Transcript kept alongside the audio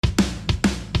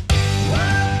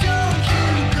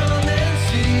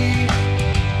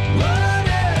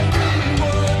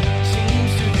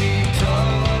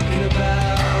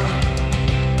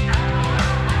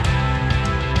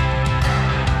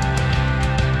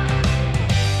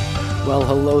Well,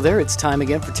 hello there. It's time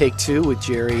again for Take Two with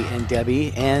Jerry and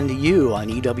Debbie and you on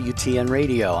EWTN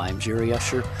Radio. I'm Jerry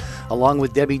Usher. Along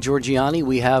with Debbie Georgiani,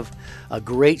 we have a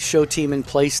great show team in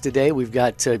place today. We've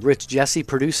got Rich Jesse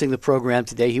producing the program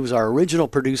today. He was our original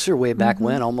producer way back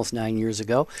when, almost 9 years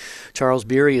ago. Charles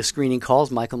Beery is screening calls,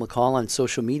 Michael McCall on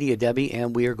social media, Debbie,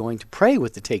 and we are going to pray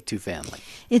with the Take Two family.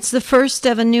 It's the first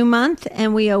of a new month,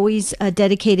 and we always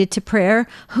dedicate it to prayer.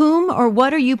 Whom or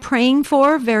what are you praying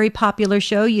for? Very popular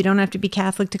show. You don't have to be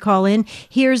Catholic to call in.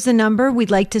 Here's the number.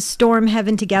 We'd like to storm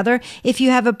heaven together. If you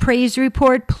have a praise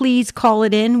report, please call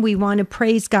it in. We want to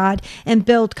praise God and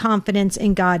build confidence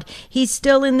in God. He's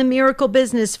still in the miracle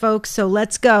business, folks, so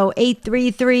let's go.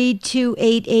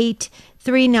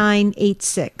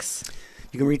 833-288-3986.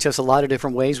 You can reach us a lot of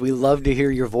different ways. We love to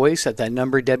hear your voice at that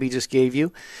number Debbie just gave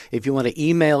you. If you want to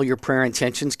email your prayer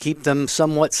intentions, keep them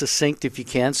somewhat succinct if you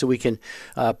can so we can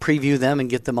preview them and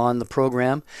get them on the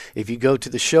program. If you go to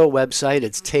the show website,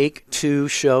 it's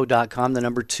take2show.com, the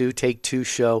number 2,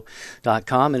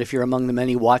 take2show.com. And if you're among the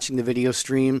many watching the video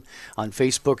stream on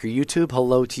Facebook or YouTube,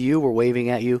 hello to you. We're waving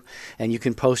at you. And you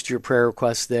can post your prayer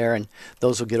requests there, and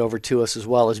those will get over to us as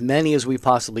well. As many as we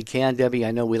possibly can, Debbie.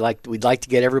 I know we'd like to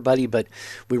get everybody, but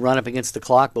we run up against the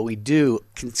clock, but we do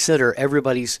consider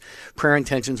everybody's prayer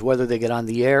intentions, whether they get on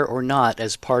the air or not,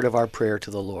 as part of our prayer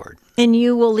to the Lord. And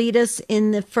you will lead us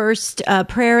in the first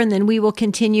prayer, and then we will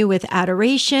continue with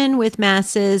adoration, with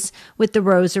masses, with the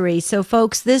rosary. So,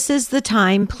 folks, this is the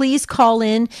time. Please call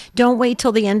in. Don't wait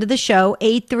till the end of the show,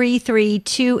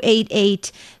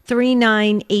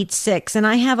 833-288-3986. And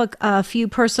I have a few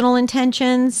personal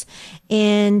intentions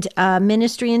and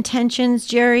ministry intentions,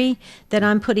 Jerry, that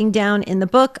I'm putting down in the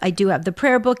book. I do have the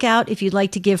prayer book out. If you'd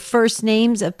like to give first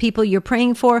names of people you're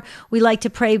praying for, we like to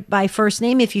pray by first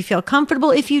name if you feel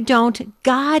comfortable. If you don't,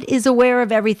 God is aware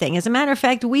of everything. As a matter of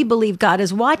fact, we believe God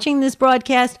is watching this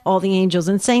broadcast. All the angels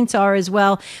and saints are as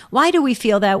well. Why do we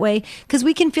feel that way? Because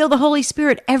we can feel the Holy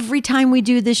Spirit every time we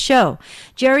do this show.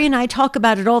 Jerry and I talk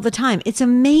about it all the time. It's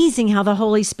amazing how the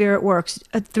Holy Spirit works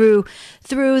through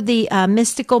the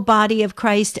mystical body of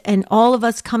Christ and all of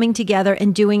us coming together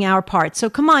and doing our part. So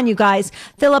come on, you guys,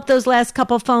 fill up those last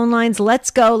couple phone lines.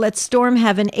 Let's go. Let's storm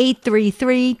heaven.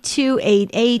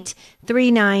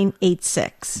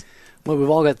 833-288-3986. Well,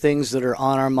 we've all got things that are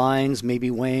on our minds,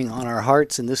 maybe weighing on our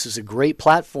hearts, and this is a great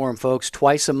platform, folks.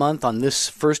 Twice a month on this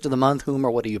first of the month, whom or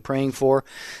what are you praying for?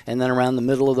 And then around the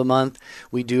middle of the month,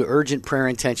 we do urgent prayer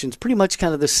intentions, pretty much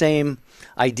kind of the same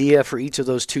idea for each of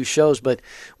those two shows, but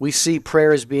we see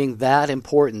prayer as being that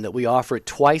important that we offer it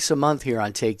twice a month here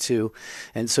on Take Two.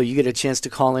 And so you get a chance to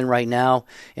call in right now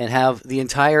and have the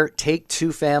entire Take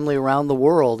Two family around the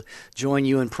world join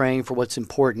you in praying for what's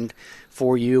important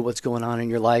for you, what's going on in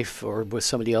your life or with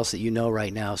somebody else that you know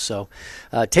right now. So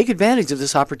take advantage of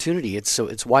this opportunity.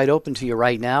 It's wide open to you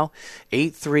right now.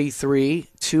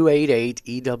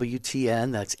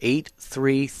 833-288-EWTN. That's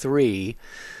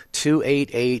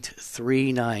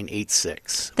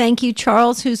 833-288-3986. Thank you,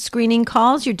 Charles, who's screening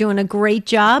calls. You're doing a great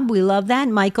job. We love that.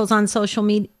 Michael's on social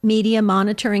media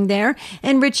monitoring there.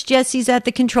 And Rich Jesse's at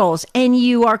the controls. And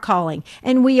you are calling.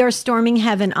 And we are storming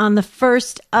heaven on the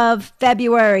 1st of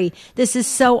February. This is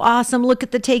so awesome. Look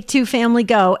at the Take Two family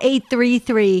go.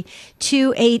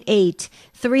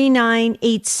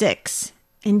 833-288-3986.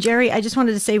 And Jerry, I just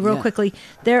wanted to say real quickly,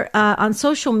 there on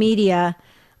social media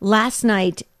last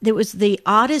night, there was the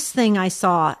oddest thing I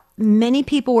saw. Many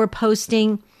people were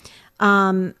posting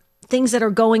things that are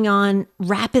going on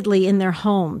rapidly in their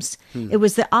homes. It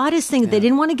was the oddest thing. They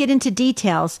didn't want to get into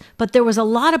details, but there was a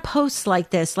lot of posts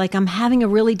like this, like, I'm having a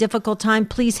really difficult time.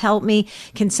 Please help me.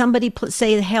 Can somebody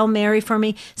say the Hail Mary for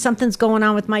me? Something's going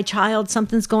on with my child.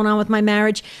 Something's going on with my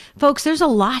marriage. Folks, there's a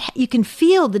lot. You can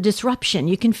feel the disruption.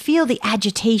 You can feel the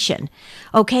agitation.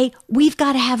 Okay? We've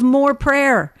got to have more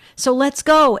prayer. So let's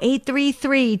go.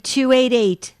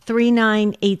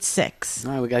 833-288-3986.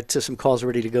 All right, we got some calls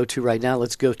ready to go to right now.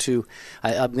 Let's go to,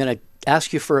 I'm going to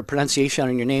ask you for a pronunciation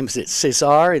on your name. Is it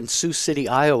Cesar in Sioux City,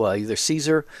 Iowa? Either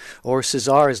Caesar or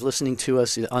Cesar is listening to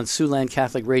us on Siouxland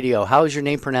Catholic Radio. How is your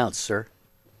name pronounced, sir?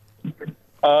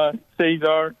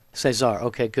 Cesar. Cesar.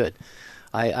 Okay, good.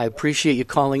 I appreciate you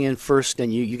calling in first,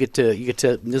 and you get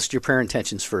to list your prayer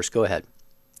intentions first. Go ahead.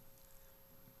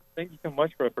 Thank you so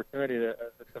much for the opportunity.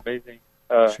 That's amazing.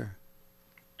 Sure.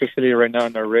 Especially right now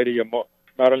on our radio.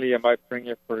 Not only am I praying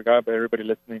it for God, but everybody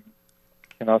listening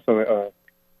can also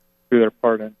do their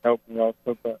part and help me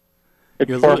also. But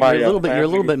you're a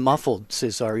little bit muffled,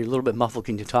 Cesar. You're a little bit muffled.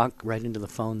 Can you talk right into the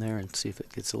phone there and see if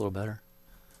it gets a little better?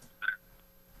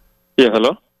 Yeah.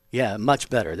 Hello. Yeah, much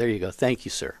better. There you go. Thank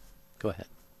you, sir. Go ahead.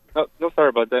 No, sorry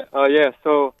about that.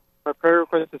 So my prayer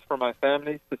request is for my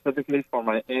family, specifically for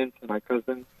my aunt and my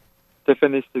cousin,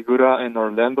 Tiffany Segura and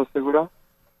Orlando Segura.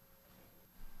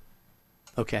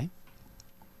 Okay.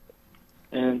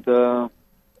 And,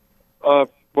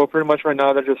 pretty much right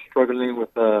now they're just struggling with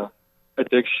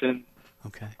addiction,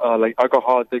 Okay. like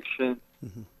alcohol addiction.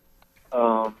 It's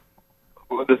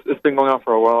been going on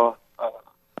for a while.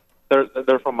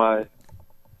 They're from my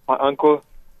uncle's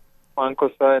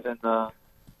side, and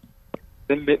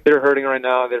they're hurting right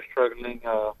now. They're struggling.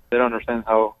 They don't understand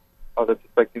how that's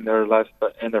affecting their lives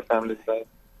and their families' lives.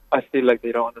 I feel like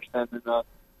they don't understand, and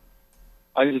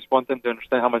I just want them to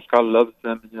understand how much God loves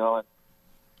them, and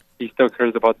He still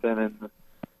cares about them, and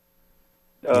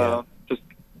just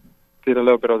get a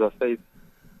little bit of the faith.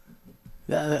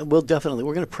 We're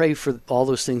going to pray for all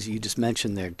those things that you just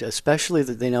mentioned there, especially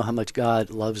that they know how much God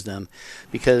loves them,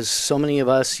 because so many of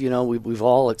us, we've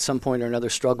all at some point or another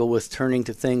struggled with turning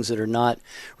to things that are not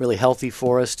really healthy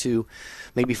for us to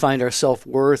maybe find our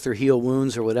self-worth or heal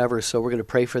wounds or whatever. So we're going to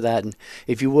pray for that. And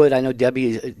if you would, I know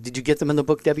Debbie, did you get them in the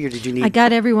book, Debbie, or did you need? I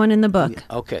got everyone in the book.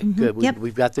 Okay, good.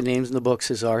 We've got the names in the book,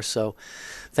 Cesar. So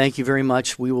thank you very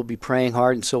much. We will be praying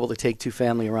hard, and so will the Take Two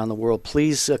family around the world.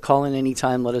 Please call in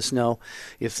anytime. Let us know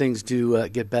if things do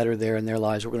get better there in their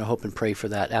lives. We're going to hope and pray for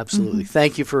that. Absolutely.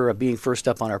 Thank you for being first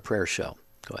up on our prayer show.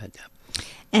 Go ahead, Deb.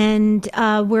 And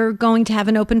we're going to have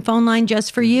an open phone line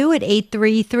just for you at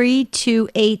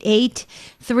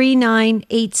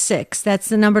 833-288-3986. That's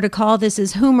the number to call. This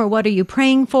is Whom or What Are You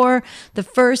Praying For? The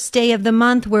first day of the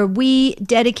month where we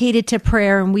dedicate it to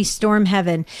prayer and we storm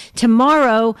heaven.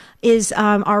 Tomorrow is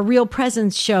our Real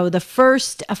Presence show, the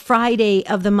first Friday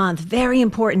of the month. Very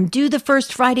important. Do the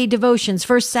first Friday devotions,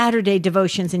 first Saturday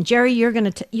devotions. And Jerry, you're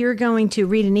going to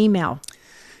read an email.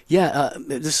 Yeah,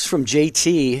 this is from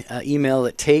JT, email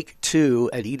at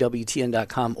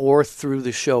take2@ewtn.com or through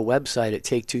the show website at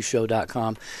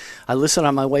take2show.com. I listen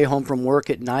on my way home from work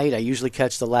at night. I usually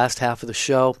catch the last half of the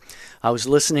show. I was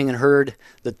listening and heard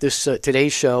that this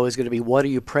today's show is going to be What Are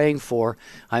You Praying For?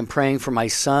 I'm praying for my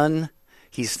son.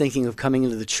 He's thinking of coming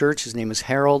into the church. His name is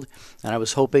Harold, and I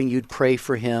was hoping you'd pray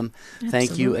for him. Absolutely.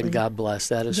 Thank you, and God bless.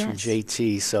 That is from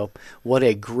JT. So what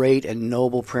a great and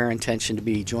noble prayer intention to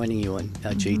be joining you, and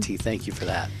JT, thank you for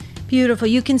that. Beautiful.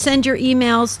 You can send your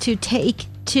emails to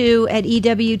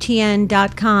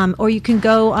take2@ewtn.com, or you can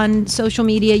go on social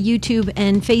media, YouTube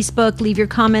and Facebook. Leave your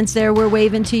comments there. We're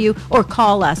waving to you. Or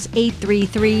call us,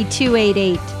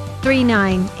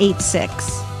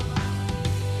 833-288-3986.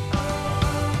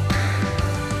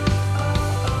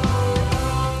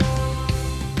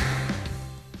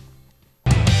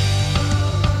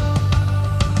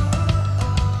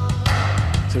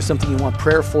 If there's something you want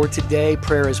prayer for today,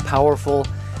 prayer is powerful,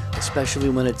 especially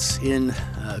when it's in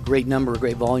a great number, a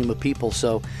great volume of people.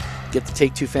 So get the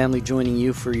Take Two family joining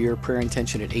you for your prayer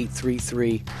intention at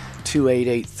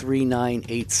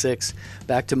 833-288-3986.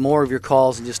 Back to more of your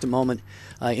calls in just a moment.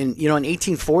 In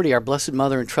 1840, our Blessed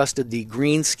Mother entrusted the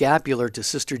green scapular to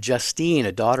Sister Justine,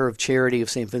 a daughter of Charity of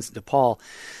St. Vincent de Paul.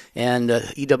 And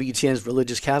EWTN's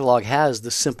religious catalog has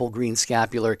the simple green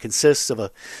scapular. It consists of a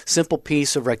simple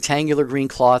piece of rectangular green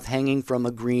cloth hanging from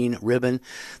a green ribbon.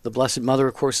 The Blessed Mother,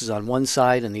 of course, is on one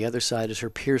side, and the other side is her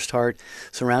pierced heart,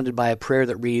 surrounded by a prayer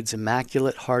that reads,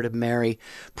 Immaculate Heart of Mary,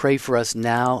 pray for us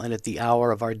now and at the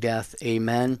hour of our death.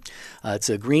 Amen. It's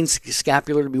a green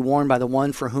scapular to be worn by the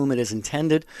one for whom it is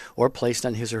intended, or placed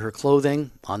on his or her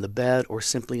clothing, on the bed, or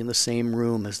simply in the same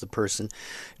room as the person.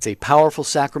 It's a powerful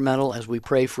sacramental as we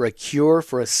pray for a cure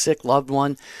for a sick loved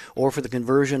one or for the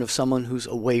conversion of someone who's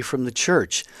away from the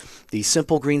church. The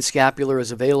simple green scapular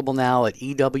is available now at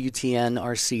ewtnrc.com.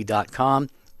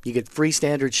 You get free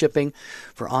standard shipping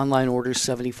for online orders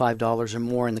 $75 or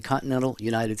more in the continental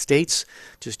United States.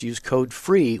 Just use code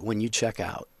FREE when you check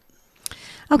out.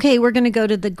 Okay, we're going to go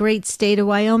to the great state of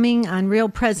Wyoming on Real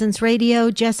Presence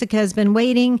Radio. Jessica has been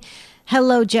waiting.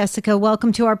 Hello, Jessica.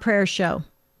 Welcome to our prayer show.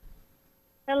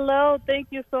 Hello. Thank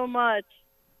you so much.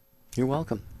 You're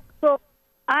welcome. So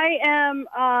I am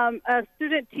a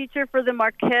student teacher for the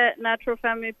Marquette Natural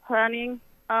Family Planning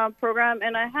program,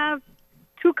 and I have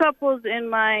two couples in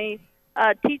my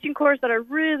teaching course that are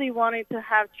really wanting to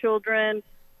have children.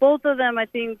 Both of them, I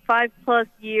think, 5+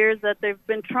 years that they've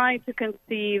been trying to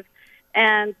conceive.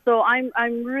 And so I'm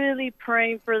really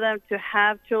praying for them to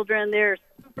have children. They're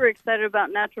super excited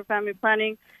about natural family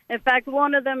planning. In fact,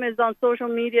 one of them is on social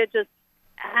media just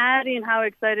adding how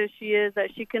excited she is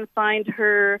that she can find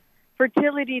her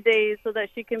fertility days so that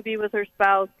she can be with her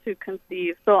spouse to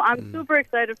conceive. So I'm super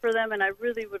excited for them, and I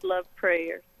really would love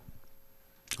prayers.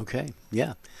 Okay,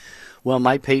 yeah. Well,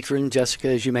 my patron, Jessica,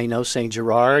 as you may know, St.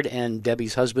 Gerard, and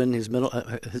Debbie's husband,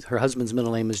 her husband's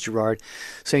middle name is Gerard.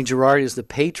 St. Gerard is the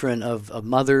patron of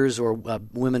mothers or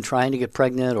women trying to get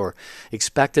pregnant or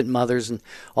expectant mothers. And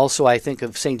also I think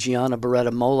of St. Gianna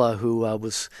Beretta Mola, who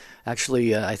was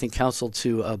actually, I think, counseled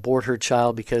to abort her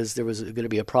child because there was going to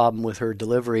be a problem with her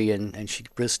delivery, and she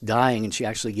risked dying, and she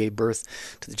actually gave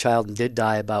birth to the child and did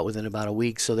die within about a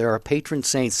week. So there are patron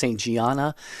saints, St.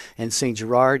 Gianna and St.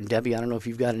 Gerard. And Debbie, I don't know if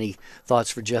you've got any thoughts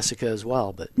for Jessica as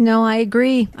well. But No, I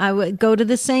agree. I would go to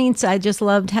the saints. I just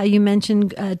loved how you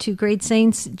mentioned two great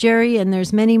saints, Jerry, and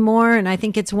there's many more, and I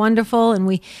think it's wonderful, and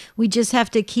we just have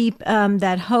to keep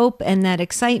that hope and that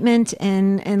excitement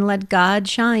and let God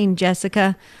shine,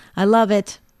 Jessica. I love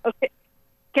it. Okay.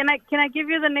 Can I give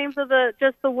you the names of the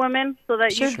women so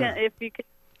that you can, if you can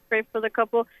pray for the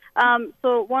couple?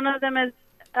 So one of them is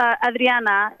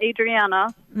Adriana.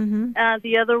 Mm-hmm.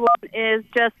 The other one is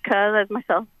Jessica, that's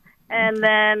myself. And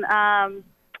then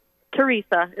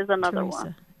Teresa is another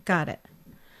one. Got it.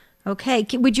 Okay.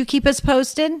 Would you keep us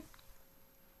posted?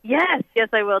 Yes,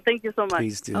 I will. Thank you so much.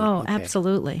 please do. Oh, Okay.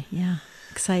 absolutely. Yeah.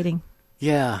 Exciting.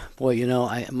 Yeah, boy,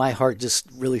 my heart just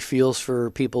really feels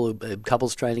for people,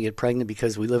 couples trying to get pregnant,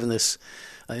 because we live in this,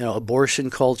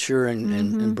 abortion culture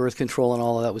and birth control and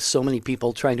all of that, with so many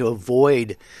people trying to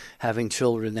avoid having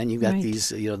children. Then you've got Right. these,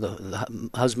 the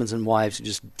husbands and wives who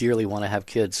just dearly want to have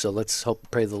kids. So let's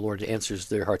pray the Lord answers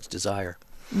their heart's desire.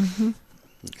 Mm-hmm.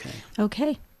 Okay.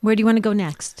 Okay. Where do you want to go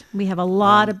next? We have a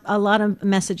lot of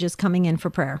messages coming in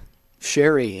for prayer.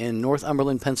 Sherry in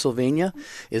Northumberland, Pennsylvania,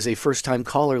 is a first-time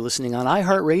caller listening on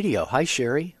iHeartRadio. Hi,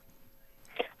 Sherry.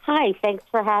 Hi, thanks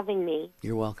for having me.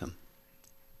 You're welcome.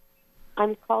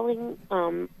 I'm calling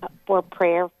for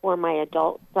prayer for my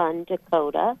adult son,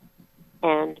 Dakota,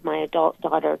 and my adult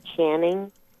daughter,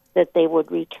 Channing, that they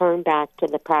would return back to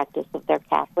the practice of their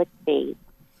Catholic faith,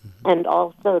 and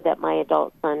also that my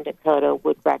adult son, Dakota,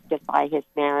 would rectify his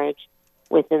marriage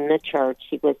within the church.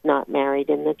 He was not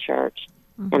married in the church,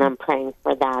 and I'm praying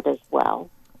for that as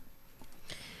well.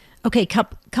 Okay,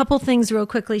 couple things real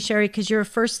quickly, Sherry, because you're a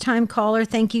first-time caller.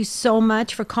 Thank you so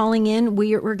much for calling in.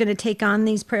 We're going to take on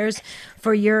these prayers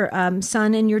for your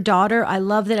son and your daughter. I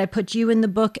love that I put you in the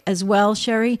book as well,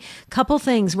 Sherry. Couple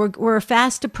things. We're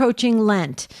fast approaching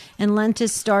Lent, and Lent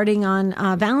is starting on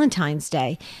Valentine's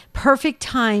Day. Perfect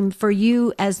time for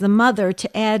you as the mother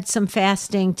to add some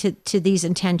fasting to these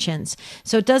intentions.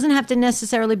 So it doesn't have to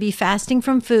necessarily be fasting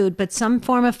from food, but some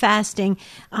form of fasting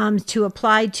to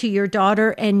apply to your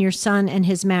daughter and your son and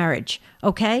his marriage.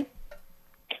 Okay?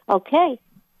 Okay.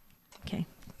 Okay.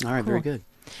 All right, very good.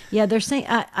 Yeah, they're saying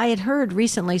I had heard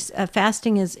recently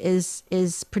fasting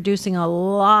is producing a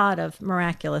lot of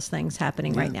miraculous things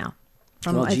happening right now.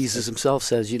 Well, Jesus himself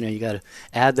says, you got to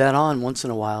add that on once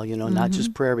in a while, not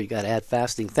just prayer, but you got to add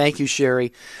fasting. Thank you,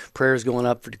 Sherry. Prayers going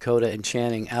up for Dakota and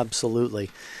Channing. Absolutely.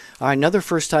 All right, another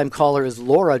first-time caller is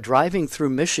Laura, driving through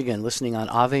Michigan, listening on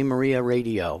Ave Maria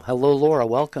Radio. Hello, Laura.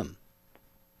 Welcome.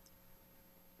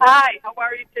 Hi, how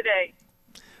are you today?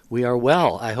 We are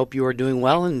well. I hope you are doing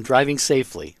well and driving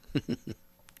safely.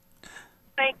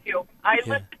 Thank you. I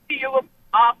listen to you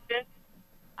often,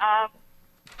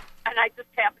 and I just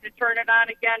happened to turn it on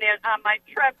again. And on my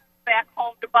trip back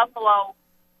home to Buffalo,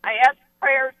 I asked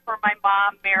prayers for my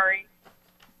mom, Mary.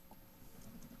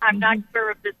 I'm not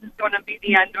sure if this is going to be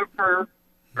the end of her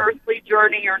earthly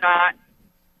journey or not,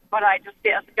 but I just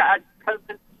ask God's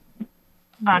presence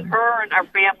on her and our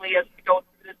family as we go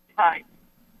through this time.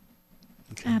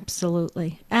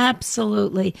 Absolutely.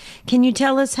 Absolutely. Can you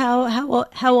tell us how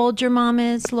old your mom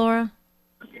is, Laura?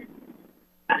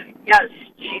 Yes,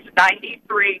 she's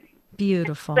 93.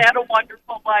 Beautiful. She's had a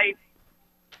wonderful life,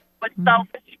 but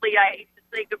selfishly, I hate to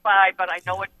say goodbye, but I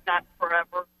know it's not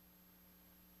forever.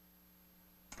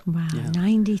 Wow, yeah.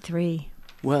 93.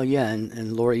 Well, yeah,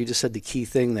 and Laura, you just said the key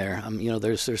thing there.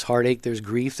 There's heartache, there's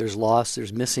grief, there's loss,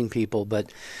 there's missing people,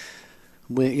 but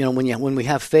when we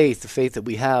have faith, the faith that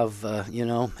we have,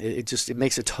 it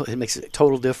makes a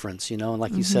total difference, and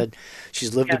like you said,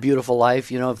 she's lived a beautiful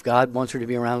life. If God wants her to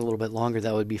be around a little bit longer,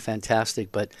 that would be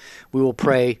fantastic. But we will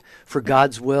pray for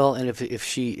God's will, and if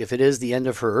it is the end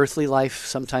of her earthly life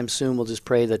sometime soon, we'll just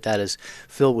pray that is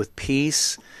filled with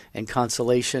peace and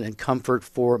consolation and comfort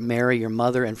for Mary, your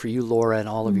mother, and for you, Laura, and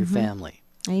all of your family.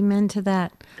 Amen to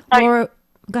that. Laura,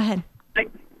 go ahead.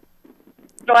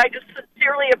 So I just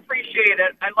sincerely appreciate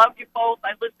it. I love you both.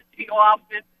 I listen to you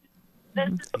often.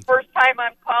 This is the first time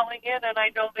I'm calling in, and I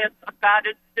know that God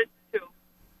is good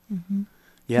too.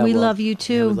 Yeah, we well, love you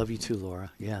too. Yeah, we love you too, Laura.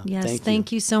 Yeah. Yes,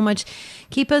 thank you so much.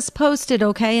 Keep us posted,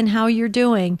 okay, and how you're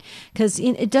doing, because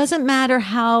it doesn't matter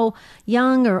how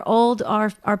young or old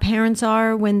our parents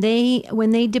are when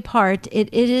they depart.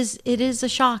 It is a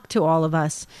shock to all of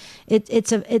us.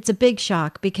 It's a big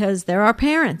shock because they're our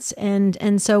parents,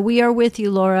 and so we are with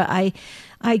you, Laura. I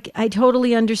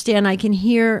totally understand. I can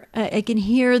hear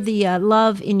the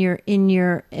love in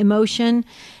your emotion,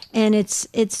 and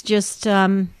it's just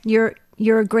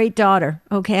you're a great daughter.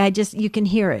 Okay, you can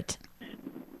hear it.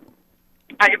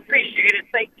 I appreciate it.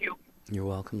 Thank you. You're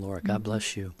welcome, Laura. God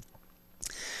bless you.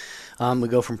 We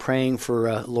go from praying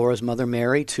for Laura's mother,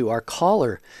 Mary, to our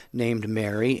caller named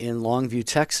Mary in Longview,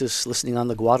 Texas, listening on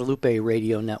the Guadalupe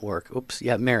Radio Network. Oops,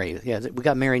 yeah, Mary. Yeah, we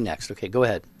got Mary next. Okay, go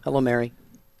ahead. Hello, Mary.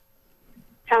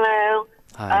 Hello.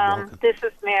 Hi, welcome. This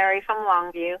is Mary from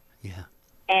Longview. Yeah.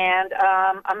 And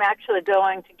I'm actually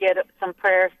going to get some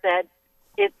prayers said.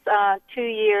 It's 2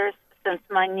 years since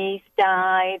my niece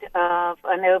died of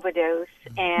an overdose,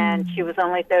 and she was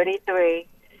only 33.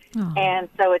 Oh. And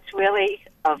so it's really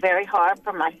very hard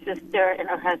for my sister and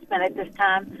her husband at this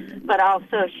time, but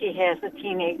also she has a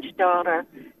teenage daughter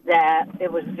that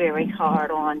it was very hard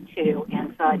on, too.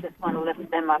 And so I just want to lift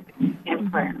them up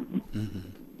in prayer. Mm-hmm.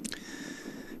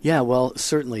 Yeah, well,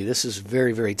 certainly this is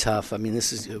very, very tough. I mean,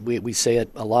 this is we say it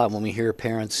a lot when we hear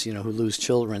parents, who lose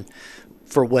children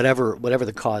for whatever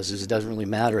the cause is. It doesn't really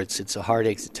matter. It's a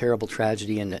heartache, it's a terrible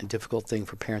tragedy, and a difficult thing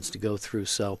for parents to go through.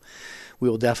 So, we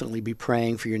will definitely be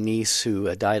praying for your niece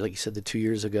who died, like you said, 2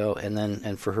 years ago,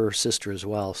 and for her sister as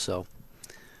well. So,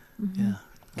 yeah.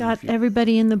 Got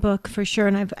everybody in the book for sure,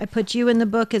 and I put you in the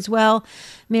book as well,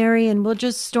 Mary, and we'll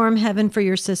just storm heaven for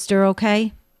your sister.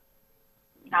 Okay.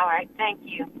 All right. Thank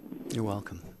you. You're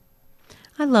welcome.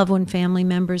 I love when family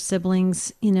members,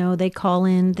 siblings, they call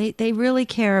in. They really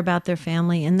care about their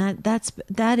family, and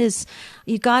that is,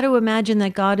 you got to imagine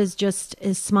that God is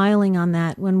smiling on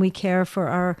that when we care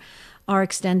for our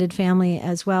extended family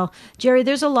as well. Jerry,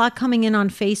 there's a lot coming in on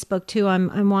Facebook too.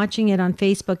 I'm watching it on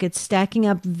Facebook. It's stacking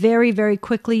up very, very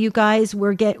quickly. You guys,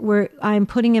 I'm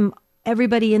putting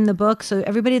everybody in the book. So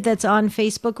everybody that's on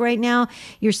Facebook right now,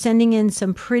 you're sending in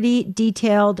some pretty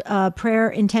detailed prayer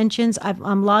intentions.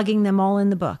 I'm logging them all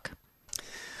in the book.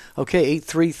 Okay,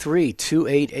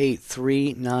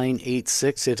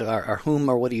 833-288-3986. It's our Whom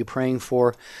or What Are You Praying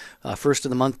For? First of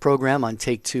the month program on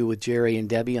Take Two with Jerry and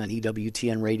Debbie on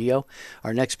EWTN Radio.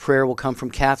 Our next prayer will come from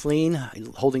Kathleen,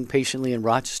 holding patiently in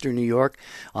Rochester, New York,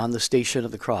 on the Station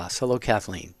of the Cross. Hello,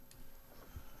 Kathleen.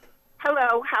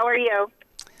 Hello, how are you?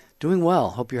 Doing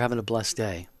well. Hope you're having a blessed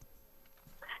day.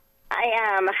 I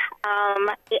am.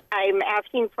 I'm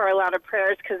asking for a lot of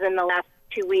prayers because in the last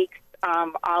 2 weeks,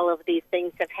 all of these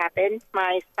things have happened.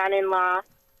 My son-in-law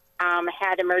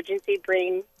had emergency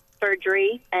brain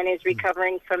surgery and is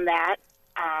recovering from that.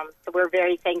 So we're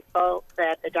very thankful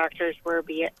that the doctors were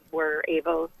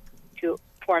able to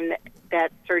perform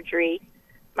that surgery.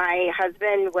 My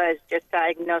husband was just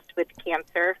diagnosed with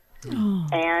cancer,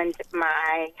 and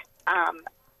my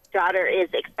daughter is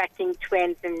expecting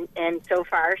twins, and so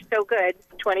far, so good,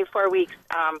 24 weeks.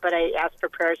 But I asked for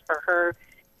prayers for her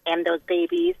and those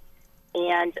babies.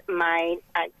 And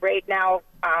right now,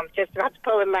 just about to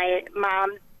pull in my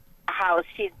mom's house.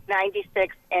 She's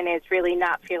 96 and is really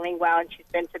not feeling well, and she's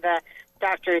been to the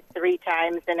doctor 3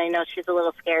 times, and I know she's a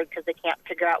little scared because they can't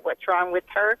figure out what's wrong with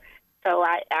her. So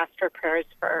I asked for prayers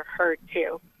for her,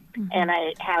 too. Mm-hmm. And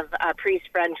I have a priest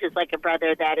friend who's like a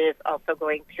brother that is also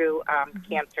going through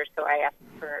cancer, so I asked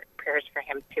for prayers for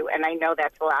him, too. And I know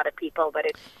that's a lot of people, but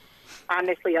it's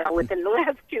honestly all within the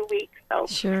last 2 weeks, so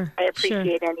sure, I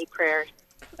appreciate any prayers.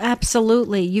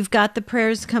 Absolutely. You've got the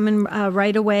prayers coming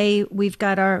right away. We've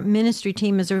got our ministry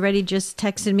team has already just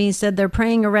texted me and said they're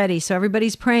praying already. So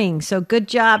everybody's praying. So good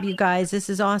job, you guys. This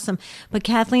is awesome. But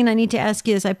Kathleen, I need to ask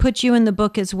you this. I put you in the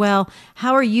book as well.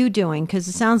 How are you doing? Because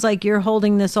it sounds like you're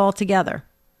holding this all together.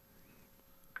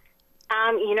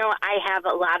 I have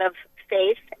a lot of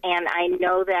faith, and I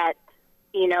know that,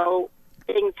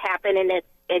 things happen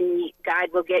and God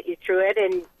will get you through it.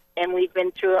 And we've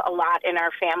been through a lot in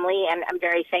our family, and I'm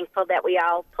very thankful that we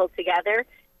all pull together.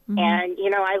 Mm-hmm. And,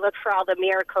 I look for all the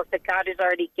miracles that God has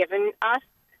already given us.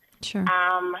 Sure.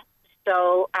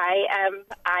 So I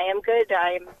am good.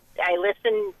 I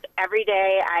listen every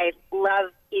day. I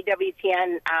love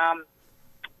EWTN.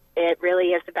 It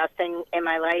really is the best thing in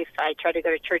my life. I try to go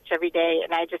to church every day,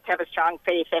 and I just have a strong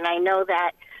faith. And I know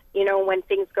that, when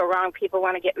things go wrong, people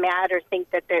want to get mad or think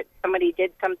that somebody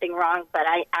did something wrong. But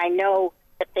I know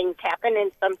that things happen, and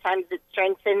sometimes it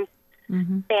strengthens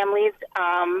families.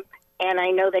 And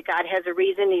I know that God has a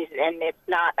reason, and it's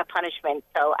not a punishment.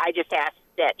 So I just ask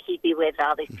that he'd be with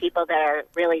all these people that are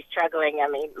really struggling. I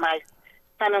mean, my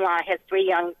son-in-law has 3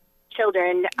 young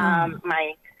children.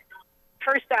 My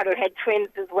first daughter had twins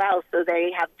as well, so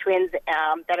they have twins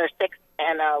that are 6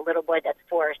 and a little boy that's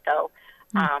 4. So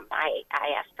I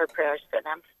asked for prayers for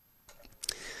them.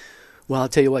 Well, I'll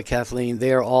tell you what, Kathleen,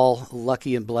 they are all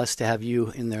lucky and blessed to have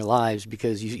you in their lives,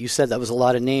 because you said that was a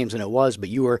lot of names, and it was, but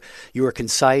you were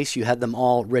concise. You had them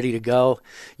all ready to go.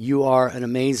 You are an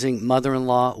amazing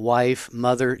mother-in-law, wife,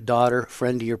 mother, daughter,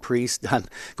 friend to your priest. I'm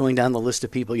going down the list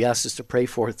of people you asked us to pray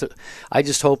for. I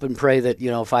just hope and pray that,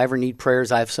 if I ever need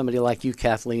prayers, I have somebody like you,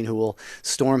 Kathleen, who will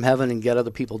storm heaven and get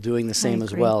other people doing the same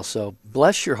as well. So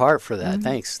bless your heart for that.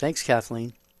 Thanks,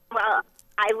 Kathleen. Well,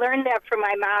 I learned that from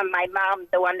my mom. My mom,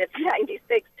 the one that's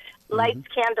 96, lights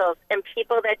candles, and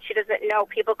people that she doesn't know,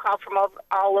 people call from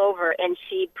all over, and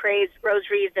she prays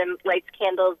rosaries and lights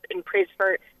candles and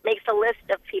makes a list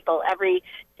of people every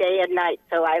day and night.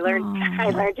 So I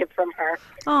learned it from her.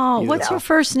 Oh, what's your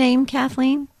first name,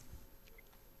 Kathleen?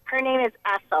 Her name is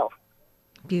Ethel.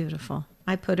 Beautiful.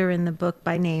 I put her in the book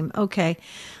by name. Okay.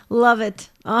 Love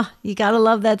it. Oh, you got to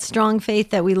love that strong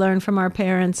faith that we learn from our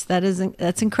parents.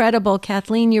 That's incredible.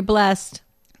 Kathleen, you're blessed.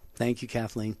 Thank you,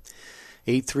 Kathleen.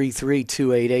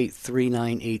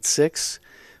 833-288-3986.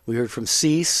 We heard from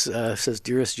Cease, says,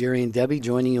 Dearest Jerry and Debbie,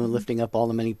 joining you in lifting up all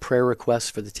the many prayer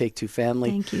requests for the Take Two family.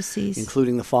 Thank you, Cease.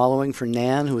 Including the following: for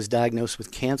Nan, who was diagnosed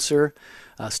with cancer.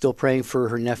 Still praying for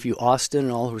her nephew Austin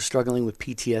and all who are struggling with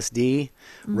PTSD.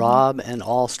 Rob and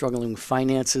all struggling with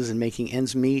finances and making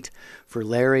ends meet. For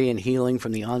Larry and healing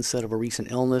from the onset of a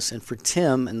recent illness. And for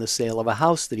Tim and the sale of a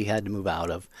house that he had to move out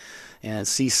of. And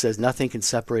Cease says, nothing can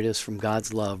separate us from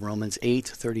God's love. Romans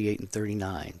 8:38 and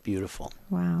 39. Beautiful.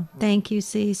 Wow. Thank you,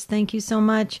 Cease. Thank you so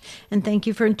much. And thank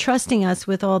you for entrusting us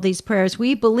with all these prayers.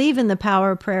 We believe in the power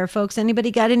of prayer, folks.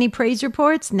 Anybody got any praise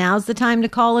reports? Now's the time to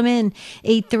call them in.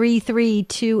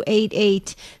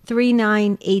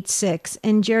 833-288-3986.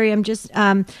 And Jerry, I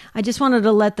just wanted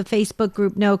to let the Facebook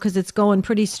group know, because it's going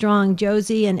pretty strong.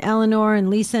 Josie and Eleanor and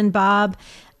Lisa and Bob,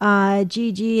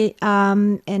 Gigi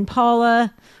and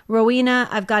Paula, Rowena,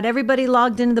 I've got everybody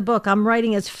logged into the book. I'm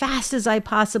writing as fast as I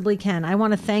possibly can. I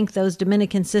want to thank those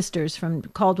Dominican sisters from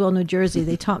Caldwell, New Jersey.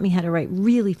 They taught me how to write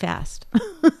really fast.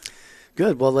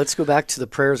 Good. Well, let's go back to the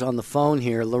prayers on the phone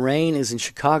here. Lorraine is in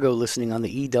Chicago listening on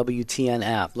the EWTN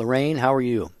app. Lorraine, how are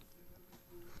you?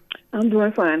 I'm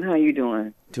doing fine. How are you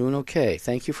doing? Doing okay.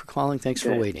 Thank you for calling. Thanks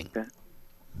for waiting. Good.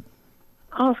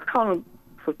 I was calling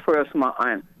for prayers for my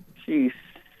aunt. She's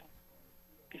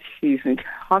in,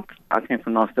 I can't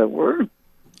pronounce that word.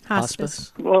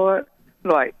 Hospice. Lord,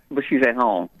 right, but she's at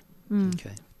home.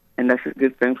 Okay. And that's a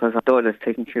good thing because her daughter's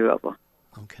taking care of her.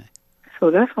 Okay. So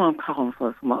that's what I'm calling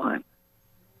for my aunt.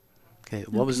 Okay.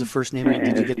 What was the first name?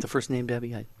 Did you get the first name,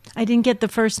 Debbie? I didn't get the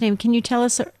first name. Can you tell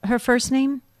us her first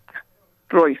name?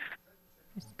 Joyce.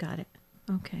 Got it.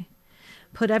 Okay.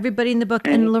 Put everybody in the book.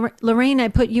 And Lorraine, I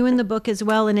put you in the book as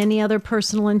well, and any other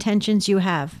personal intentions you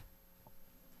have.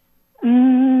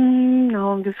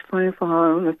 No, I'm just praying for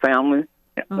her and the family.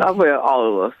 Okay. I pray all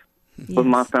of us. Yes. But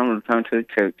my family returned to the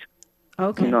church.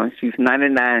 Okay. She's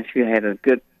 99. She had a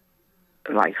good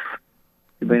life.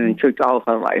 She's been in church all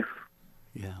her life.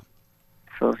 Yeah.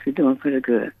 So she's doing pretty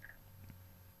good.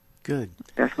 Good.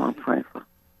 That's what I'm praying for.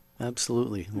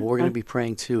 Absolutely. Well, we're going to be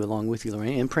praying too, along with you,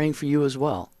 Lorraine, and praying for you as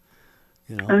well.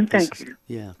 Thank you.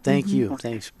 Yeah. Thank you.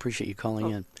 Thanks. Appreciate you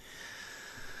calling in.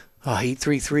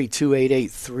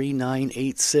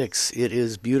 833-288-3986. It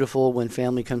is beautiful when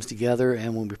family comes together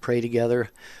and when we pray together.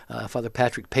 Father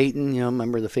Patrick Peyton,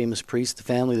 remember the famous priest, the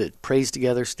family that prays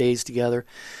together, stays together.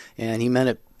 And he meant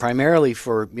it primarily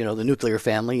for, the nuclear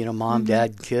family, mom,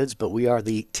 dad, kids, but we are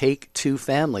the Take Two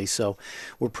family. So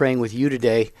we're praying with you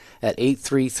today at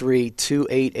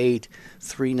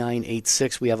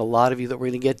 833-288-3986. We have a lot of you that we're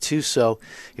going to get to. So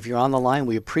if you're on the line,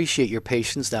 we appreciate your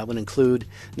patience. That would include,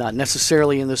 not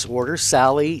necessarily in this order,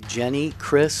 Sally, Jenny,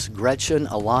 Chris, Gretchen,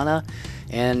 Alana.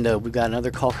 And we've got another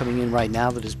call coming in right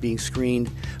now that is being screened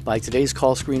by today's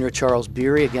call screener, Charles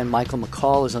Beery. Again, Michael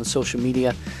McCall is on social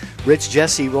media. Rich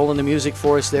Jesse rolling the music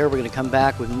for us there. We're going to come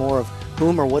back with more of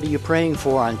Whom or What Are You Praying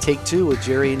For on Take Two with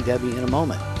Jerry and Debbie in a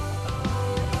moment.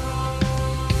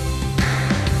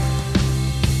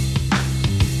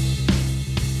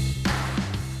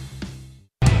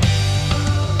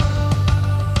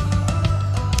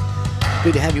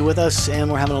 Good to have you with us,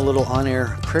 and we're having a little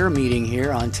on-air prayer meeting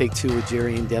here on Take Two with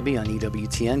Jerry and Debbie on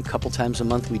EWTN. A couple times a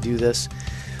month we do this.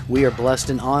 We are blessed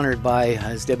and honored by,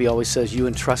 as Debbie always says, you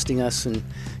entrusting us and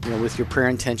with your prayer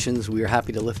intentions. We are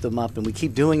happy to lift them up, and we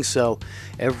keep doing so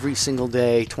every single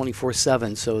day,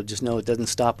 24/7. So just know it doesn't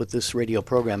stop with this radio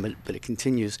program, but it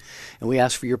continues. And we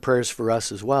ask for your prayers for us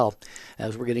as well,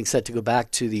 as we're getting set to go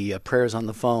back to the prayers on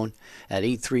the phone at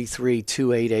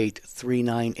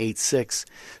 833-288-3986.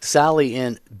 Sally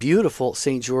in beautiful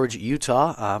St. George,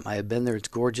 Utah. I have been there. It's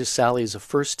gorgeous. Sally is a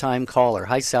first-time caller.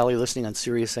 Hi, Sally, listening on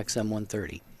Sirius XM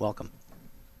 130. Welcome.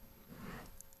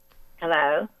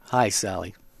 Hello. Hi,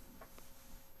 Sally.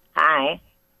 Hi.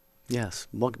 Yes.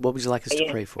 What would you like us to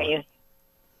pray for?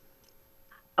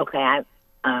 Okay,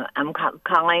 I'm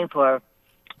calling for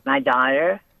my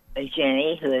daughter,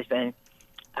 Jenny, who has been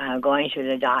going to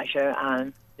the doctor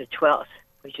on the 12th,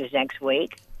 which is next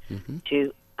week,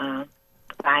 to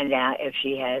find out if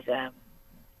she has a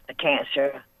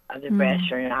cancer of the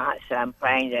breast or not. So I'm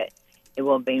praying that it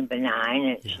will be benign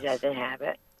and she doesn't have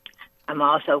it. I'm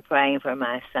also praying for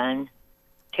my son,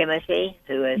 Timothy,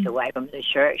 who is away from the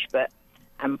church, but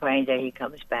I'm praying that he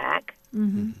comes back.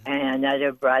 And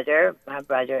another brother, my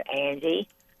brother Andy,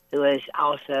 who is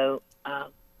also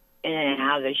in and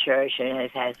out of the church and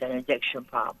has an addiction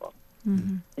problem.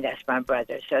 And that's my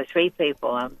brother. So 3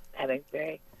 people I'm having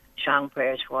very strong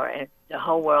prayers for, and the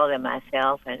whole world and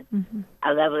myself. And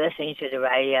I love listening to the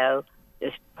radio,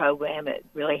 this program. It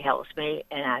really helps me,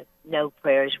 and I know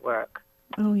prayers work.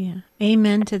 Oh, yeah.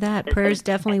 Amen to that. Prayers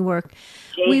definitely work.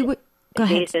 Jesus, Go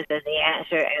ahead. Jesus is the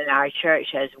answer, and our church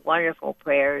has wonderful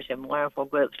prayers and wonderful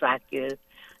groups like you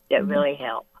that really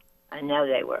help. I know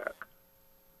they work.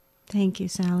 Thank you,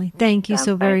 Sally. Thank you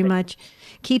so very much.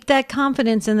 Keep that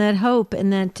confidence and that hope,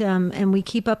 and that and we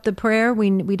keep up the prayer.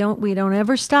 We don't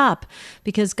ever stop,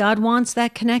 because God wants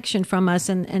that connection from us,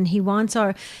 and He wants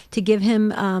to give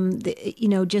Him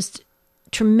just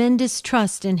tremendous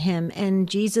trust in Him. And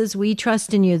Jesus, we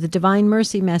trust in you, the divine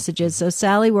mercy messages. So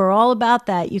Sally, we're all about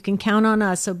that. You can count on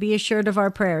us. So be assured of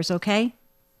our prayers, okay?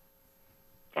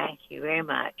 Thank you very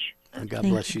much. And God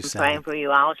bless you, Sally. I'm praying for you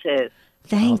all too.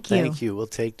 Thank you. Thank you. We'll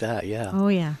take that. Yeah. Oh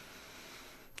yeah.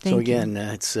 So again,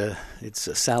 it's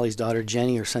Sally's daughter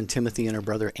Jenny, her son Timothy, and her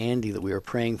brother Andy that we are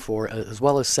praying for, as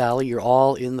well as Sally. You're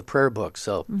all in the prayer book,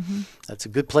 so that's a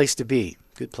good place to be.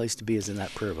 Good place to be is in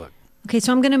that prayer book. Okay,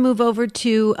 so I'm going to move over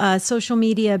to social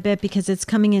media a bit because it's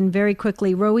coming in very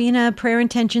quickly. Rowena, prayer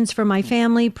intentions for my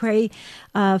family. Pray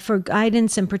for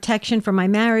guidance and protection for my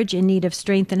marriage in need of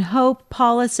strength and hope.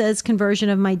 Paula says conversion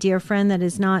of my dear friend that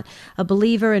is not a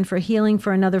believer, and for healing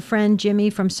for another friend,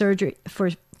 Jimmy, from surgery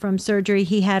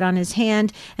he had on his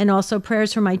hand, and also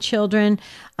prayers for my children,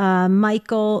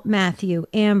 Michael, Matthew,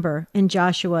 Amber, and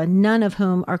Joshua, none of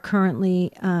whom are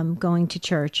currently going to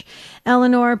church.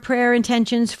 Eleanor, prayer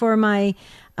intentions for my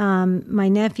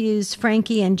nephews,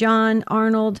 Frankie and John,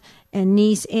 Arnold, and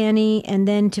niece Annie, and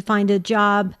then to find a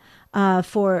job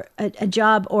for a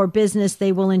job or business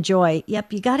they will enjoy.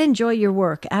 Yep, you got to enjoy your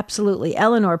work. Absolutely.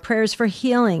 Eleanor, prayers for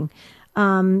healing.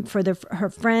 For her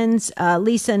friends,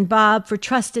 Lisa and Bob, for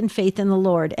trust and faith in the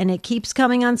Lord. And it keeps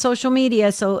coming on social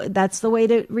media, so that's the way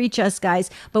to reach us, guys.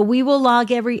 But we will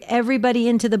log everybody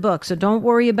into the book, so don't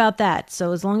worry about that.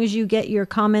 So as long as you get your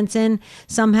comments in,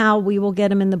 somehow we will get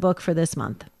them in the book for this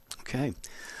month. Okay.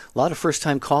 A lot of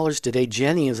first-time callers today.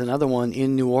 Jenny is another one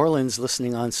in New Orleans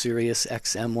listening on Sirius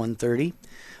XM 130.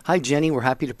 Hi, Jenny. We're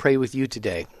happy to pray with you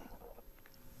today.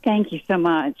 Thank you so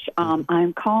much.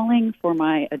 I'm calling for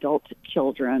my adult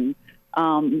children.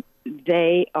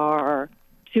 They are,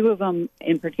 2 of them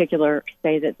in particular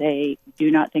say that they do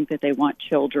not think that they want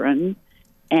children,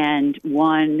 and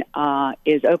one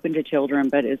is open to children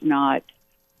but is not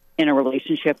in a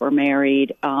relationship or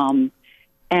married. And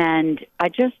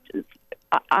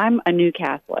I'm a new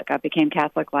Catholic. I became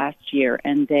Catholic last year,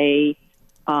 and they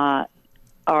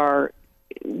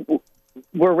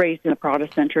were raised in a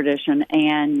Protestant tradition,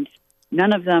 and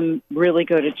none of them really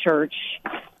go to church.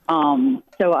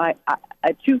 So a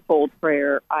twofold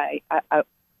prayer. I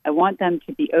want them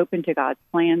to be open to God's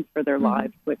plans for their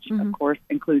lives, which of course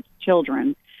includes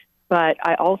children. But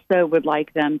I also would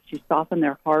like them to soften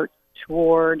their hearts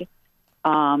toward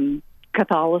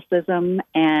Catholicism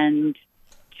and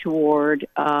toward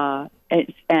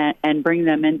and bring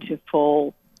them into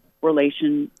full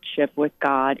relationship with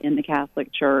God in the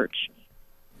Catholic Church.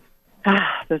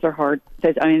 Those are hard.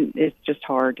 It's just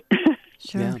hard.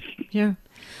 Sure. Yeah.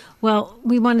 Well,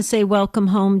 we want to say welcome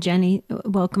home, Jenny.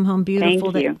 Welcome home.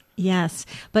 Beautiful. Thank you. Yes.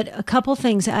 But a couple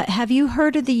things. Have you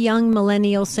heard of the young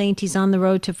millennial saint? He's on the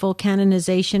road to full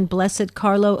canonization, Blessed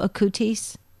Carlo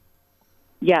Acutis?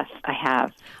 Yes, I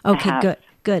have. Okay, good.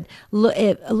 Good.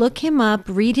 Look him up,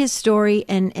 read his story,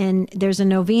 and there's a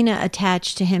novena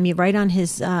attached to him. You write on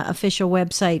his official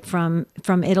website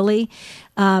from Italy.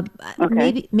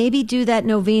 Okay. Maybe do that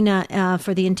novena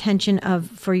for the intention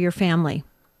for your family.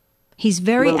 He's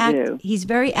very he's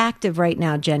very active right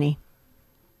now, Jenny.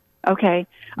 Okay.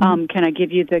 Can I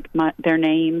give you their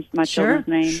names, my children's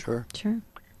names? Sure.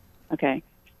 Okay.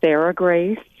 Sarah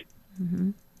Grace,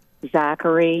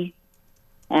 Zachary,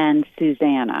 and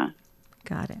Susanna.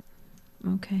 Got it.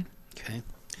 Okay.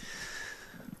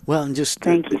 Well, and just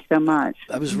thank you so much.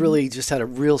 I was really just had a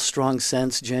real strong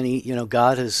sense, Jenny.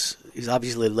 God has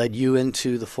obviously led you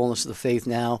into the fullness of the faith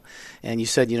now, and you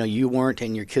said you weren't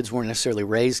and your kids weren't necessarily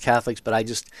raised Catholics, but I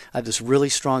have this really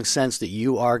strong sense that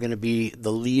you are going to be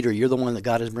the leader. You're the one that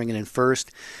God is bringing in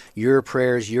first. Your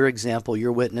prayers, your example,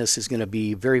 your witness is going to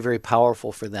be very, very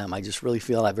powerful for them. I just really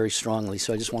feel that very strongly.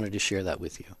 So I just wanted to share that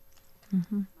with you.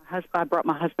 Mm-hmm. I brought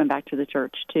my husband back to the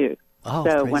church too. Oh,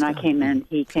 so when I came in,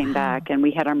 he came back, and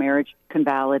we had our marriage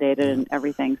convalidated and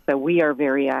everything. So we are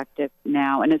very active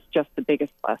now, and it's just the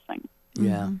biggest blessing.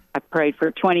 Yeah. I prayed for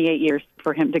 28 years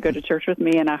for him to go to church with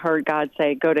me, and I heard God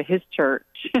say, go to his church.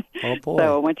 Oh, boy.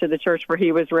 So I went to the church where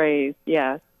he was raised,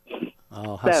 yes.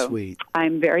 Oh, how sweet.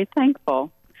 I'm very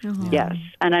thankful. Uh-huh. Yes,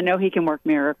 and I know he can work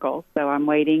miracles, so I'm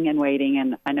waiting,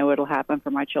 and I know it'll happen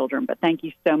for my children. But thank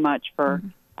you so much for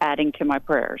adding to my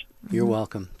prayers. You're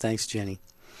welcome. Thanks, Jenny.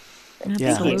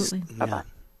 Absolutely. Bye-bye.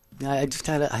 Yeah,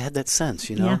 I had that sense,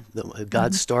 that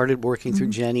God started working through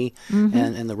Jenny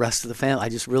and the rest of the family. I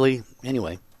just really,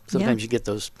 anyway, sometimes you get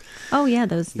those. Oh, yeah,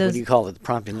 those. What do you call it? The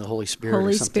prompting of the Holy Spirit.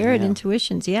 Holy Spirit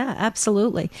intuitions. Yeah,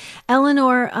 absolutely.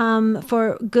 Eleanor,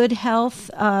 for good health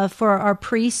for our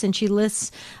priests, and she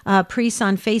lists priests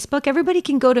on Facebook. Everybody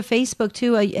can go to Facebook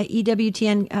too, a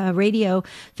EWTN radio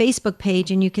Facebook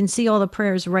page, and you can see all the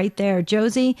prayers right there.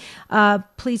 Josie,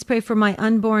 please pray for my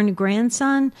unborn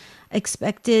grandson,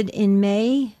 expected in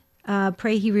May.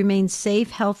 Pray he remains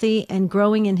safe, healthy, and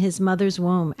growing in his mother's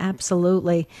womb.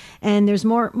 Absolutely. And there's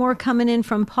more coming in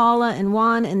from Paula and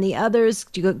Juan and the others.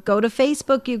 You go to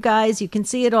Facebook, you guys. You can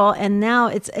see it all. And now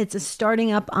it's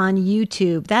starting up on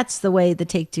YouTube. That's the way the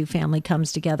Take Two family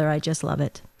comes together. I just love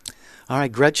it. All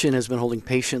right, Gretchen has been holding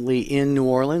patiently in New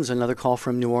Orleans. Another call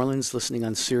from New Orleans, listening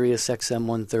on Sirius XM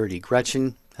 130.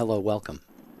 Gretchen, hello, welcome.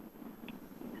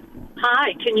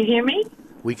 Hi, can you hear me?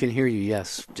 We can hear you,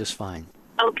 yes, just fine.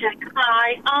 Okay,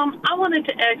 hi. I wanted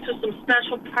to ask for some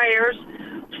special prayers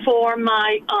for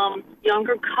my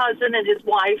younger cousin and his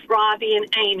wife, Robbie and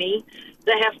Amy.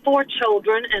 They have 4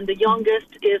 children, and the youngest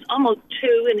is almost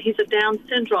 2, and he's a Down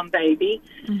syndrome baby.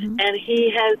 And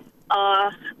he has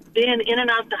been in and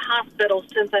out of the hospital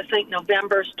since, I think,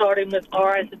 November, starting with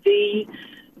RSV,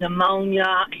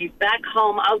 pneumonia. He's back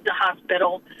home out the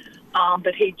hospital,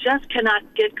 but he just cannot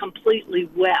get completely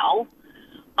well,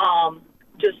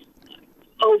 just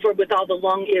over with all the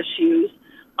lung issues.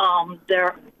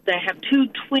 They have 2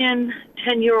 twin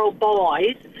 10-year-old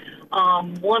boys.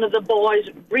 One of the boys,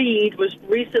 Reed, was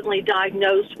recently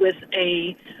diagnosed with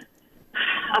a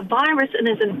virus in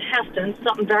his intestines,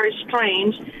 something very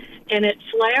strange, and it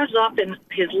flares up in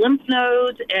his lymph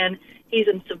nodes, and he's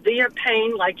in severe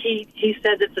pain. Like he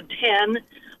says it's a 10.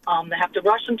 They have to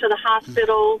rush him to the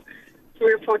hospital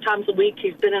 3 or 4 times a week.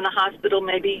 He's been in the hospital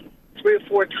maybe 3 or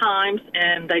 4 times,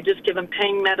 and they just give him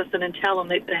pain medicine and tell him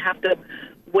they have to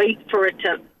wait for it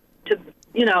to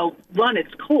run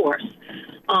its course.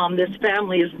 This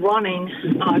family is running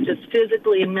just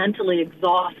physically and mentally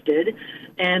exhausted.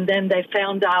 And then they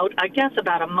found out, I guess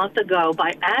about a month ago,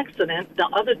 by accident, the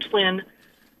other twin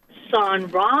son,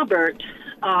 Robert,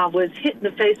 was hit in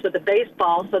the face with a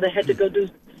baseball, so they had to go do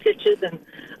stitches and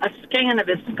a scan of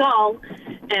his skull,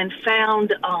 and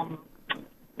found,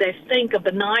 they think, a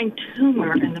benign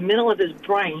tumor in the middle of his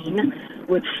brain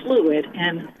with fluid.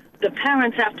 And the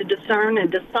parents have to discern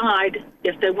and decide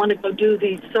if they want to go do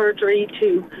the surgery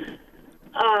to,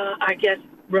 I guess,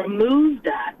 remove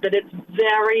that. But it's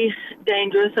very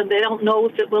dangerous, and they don't know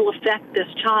if it will affect this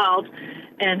child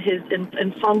and his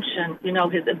and function,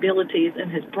 his abilities in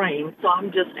his brain. So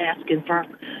I'm just asking for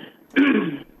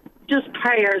just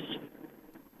prayers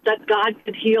that God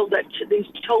could heal these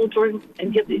children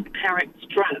and give these parents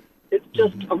strength. It's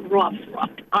just a rough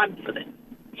time for them.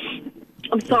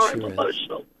 I'm sorry, I'm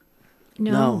emotional.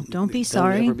 No, don't be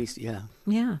sorry.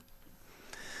 Yeah.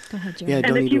 Go ahead, Jerry. Yeah,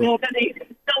 and if you have any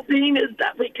novenas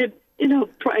that we could,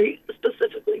 pray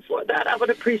specifically for that, I would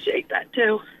appreciate that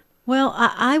too. Well,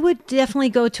 I would definitely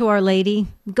go to Our Lady.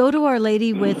 Go to Our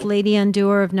Lady with Lady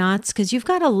Undoer of Knots, because you've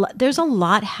got there's a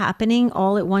lot happening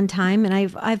all at one time,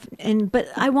 and but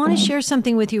I want to share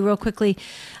something with you real quickly,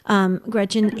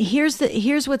 Gretchen.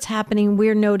 Here's what's happening.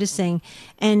 We're noticing,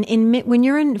 and when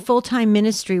you're in full-time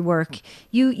ministry work,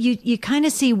 you kind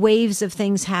of see waves of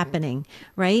things happening,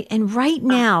 right? And right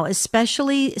now,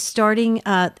 especially starting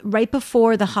right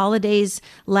before the holidays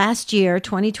last year,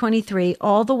 2023,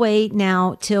 all the way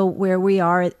now till where we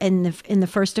are in the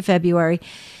 1st of February,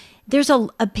 there's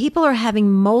people are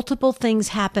having multiple things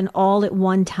happen all at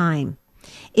one time.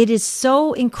 It is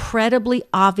so incredibly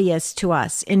obvious to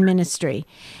us in ministry.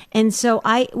 And so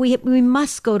we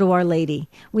must go to Our Lady.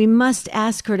 We must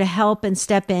ask her to help and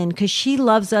step in, because she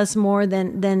loves us more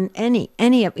than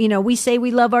any of, we say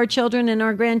we love our children and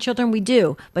our grandchildren. We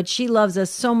do, but she loves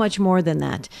us so much more than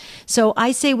that. So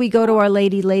I say we go to Our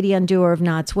Lady, Lady Undoer of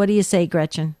Knots. What do you say,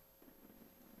 Gretchen?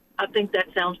 I think that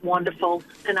sounds wonderful,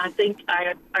 and I think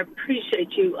I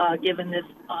appreciate you giving this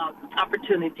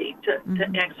opportunity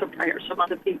to ask for prayers from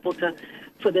other people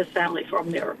for this family for a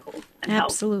miracle. And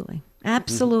absolutely,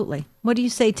 absolutely. What do you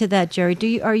say to that,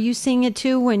 Jerry? Are you seeing it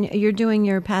too when you're doing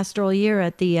your pastoral year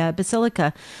at the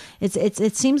Basilica?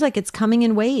 It seems like it's coming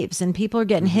in waves, and people are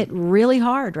getting hit really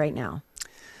hard right now.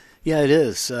 Yeah, it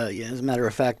is. As a matter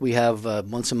of fact, we have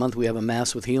once a month we have a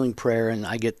Mass with Healing Prayer, and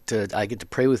I get to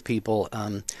pray with people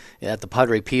at the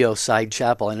Padre Pio side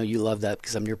chapel. I know you love that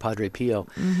because I'm near Padre Pio.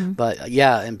 Mm-hmm. But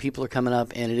and people are coming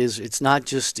up, and it's not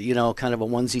just kind of a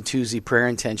onesie twosie prayer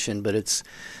intention, but it's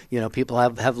people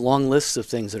have long lists of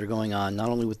things that are going on, not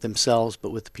only with themselves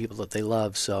but with the people that they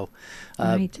love. So,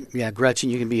 right.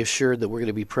 Gretchen, you can be assured that we're going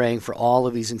to be praying for all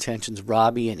of these intentions,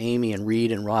 Robbie and Amy and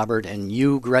Reed and Robert and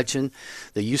you, Gretchen,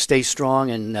 that you stay strong,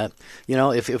 and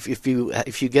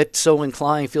if you get so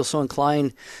inclined, feel so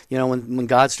inclined, when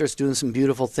God starts doing some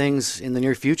beautiful things in the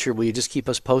near future, will you just keep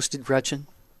us posted, Gretchen?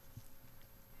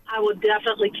 I will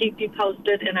definitely keep you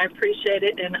posted, and I appreciate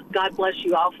it, and God bless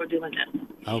you all for doing this.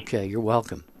 Okay, you're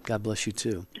welcome. God bless you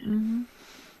too. Mm-hmm.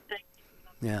 Thank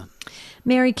you. Yeah.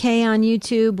 Mary Kay on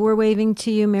YouTube, we're waving to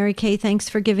you. Mary Kay, thanks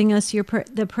for giving us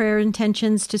the prayer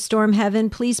intentions to storm heaven.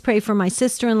 Please pray for my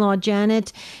sister-in-law,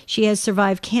 Janet. She has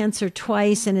survived cancer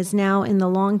twice and is now in the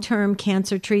long-term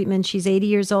cancer treatment. She's 80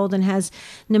 years old and has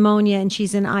pneumonia, and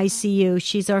she's in ICU.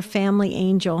 She's our family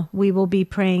angel. We will be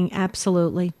praying,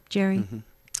 absolutely. Jerry? Mm-hmm.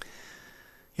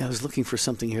 Yeah, I was looking for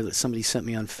something here that somebody sent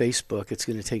me on Facebook. It's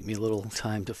going to take me a little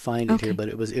time to find it here, but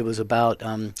it was about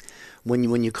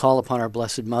when you call upon our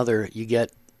Blessed Mother, you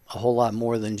get a whole lot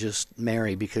more than just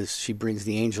Mary, because she brings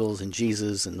the angels and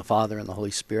Jesus and the Father and the Holy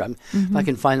Spirit. If I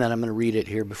can find that, I'm going to read it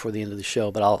here before the end of the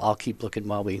show, but I'll keep looking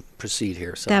while we proceed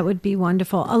here. So that would be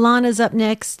wonderful. Alana's up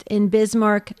next in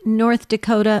Bismarck, North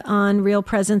Dakota on Real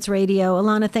Presence Radio.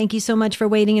 Alana, thank you so much for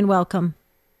waiting, and welcome.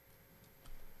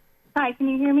 Hi, can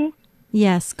you hear me?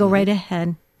 Yes, go right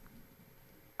ahead.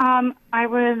 I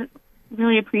would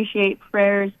really appreciate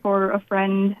prayers for a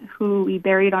friend who we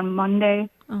buried on Monday.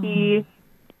 Oh. He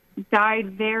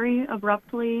died very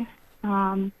abruptly,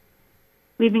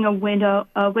 leaving a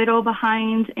widow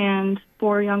behind and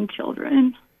 4 young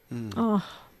children. Oh.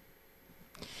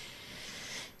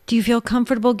 Do you feel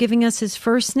comfortable giving us his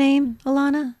first name,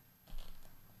 Alana?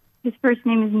 His first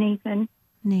name is Nathan.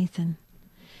 Nathan.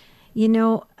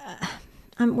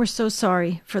 We're so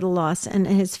sorry for the loss, and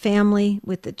his family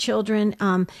with the children.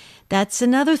 That's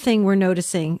another thing we're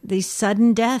noticing, these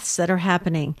sudden deaths that are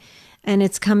happening, and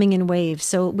it's coming in waves.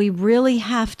 So we really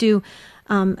have to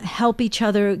help each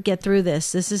other get through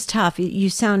this. This is tough. You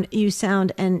sound,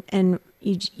 and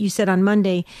you said on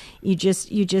Monday you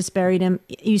just buried him.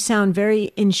 You sound very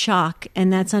in shock,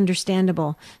 and that's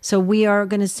understandable. So we are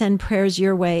going to send prayers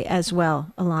your way as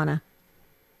well, Alana.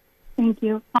 Thank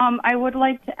you. I would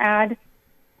like to add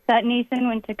that Nathan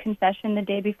went to confession the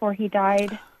day before he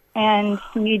died, and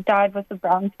he died with a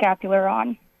brown scapular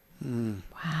on.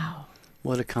 Wow.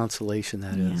 What a consolation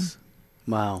that is.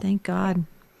 Wow. Thank God.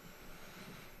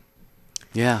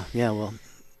 Yeah, well,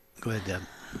 go ahead, Deb.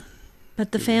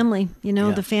 But the family,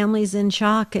 the family's in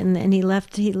shock, and he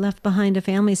left behind a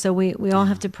family, so we all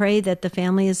have to pray that the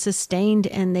family is sustained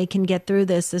and they can get through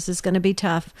this. This is going to be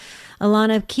tough.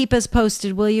 Alana, keep us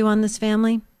posted, will you, on this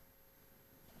family?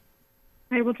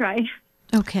 I will try.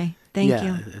 Okay, thank you.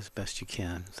 Yeah, as best you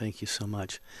can. Thank you so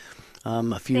much.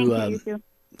 Thank you.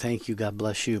 Thank you. God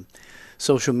bless you.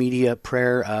 Social media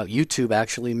prayer, YouTube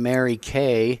actually. Mary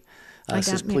Kay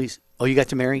says, please. Oh, you got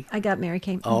to Mary? I got Mary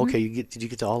Kay. Oh, okay. Did you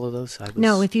get to all of those?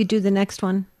 No, if you do the next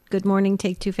one. Good morning,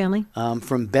 Take Two family.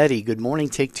 From Betty, good morning,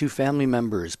 Take Two family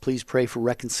members. Please pray for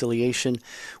reconciliation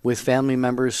with family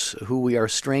members who we are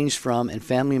estranged from and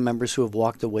family members who have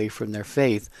walked away from their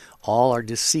faith. All are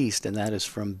deceased, and that is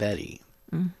from Betty.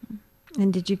 Mm-hmm.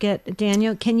 And did you get,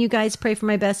 Daniel, can you guys pray for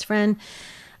my best friend,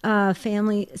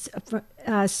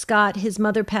 Scott? His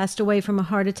mother passed away from a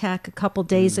heart attack a couple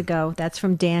days ago. That's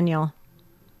from Daniel.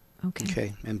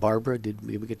 Okay. And Barbara, did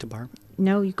we get to Barbara?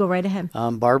 No, you go right ahead.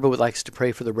 Barbara would like us to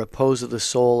pray for the repose of the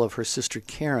soul of her sister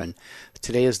Karen.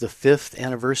 Today is the 5th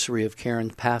anniversary of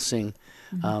Karen passing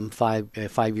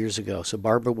 5 years ago. So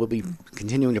Barbara will be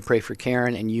continuing to pray for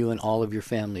Karen and you and all of your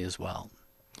family as well.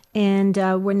 And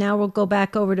we'll go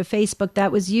back over to Facebook.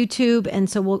 That was YouTube, and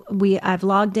so I've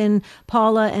logged in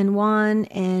Paula and Juan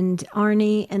and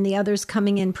Arnie and the others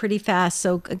coming in pretty fast.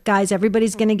 So guys,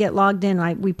 everybody's going to get logged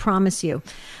in. We promise you.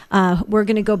 We're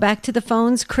going to go back to the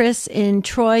phones. Chris in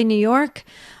Troy, New York,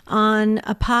 on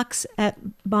a Pox at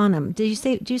Bonham. Do you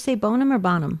say Bonham or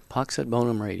Bonham? Pox at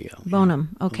Bonham Radio.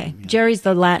 Bonham. Okay. Yeah. Jerry's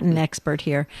the Latin expert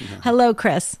here. Yeah. Hello,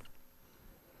 Chris.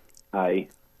 Hi.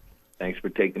 Thanks for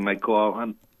taking my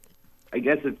call. I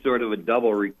guess it's sort of a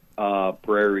double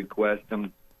prayer request.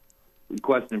 I'm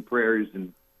requesting prayers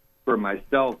and for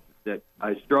myself that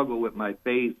I struggle with my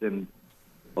faith, and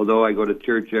although I go to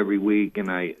church every week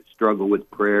and I struggle with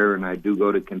prayer and I do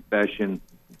go to confession,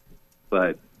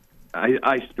 but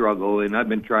I struggle, and I've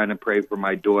been trying to pray for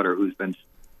my daughter who's been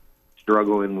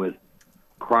struggling with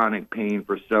chronic pain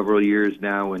for several years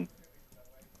now, and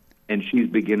she's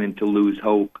beginning to lose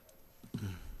hope.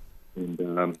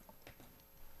 And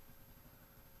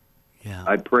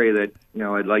I pray that,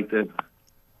 I'd like to,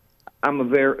 I'm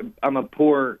a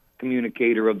poor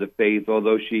communicator of the faith,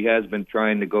 although she has been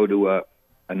trying to go to a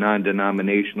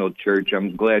non-denominational church.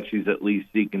 I'm glad she's at least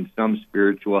seeking some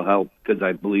spiritual help, because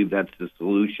I believe that's the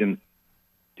solution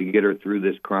to get her through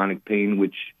this chronic pain,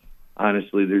 which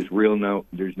honestly, there's no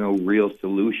real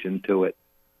solution to it,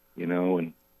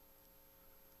 and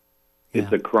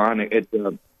it's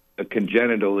it's a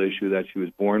congenital issue that she was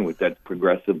born with that's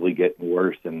progressively getting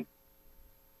worse, and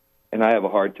I have a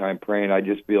hard time praying. I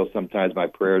just feel sometimes my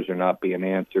prayers are not being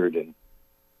answered,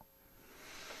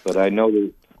 but I know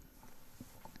there's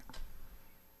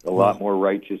a lot more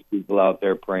righteous people out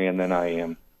there praying than I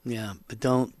am. Yeah, but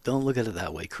don't look at it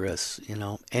that way, Chris.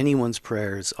 Anyone's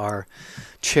prayers are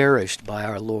cherished by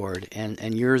our Lord,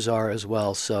 and yours are as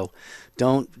well. So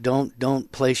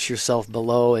don't place yourself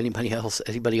below anybody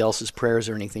else's prayers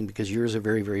or anything, because yours are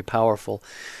very, very powerful.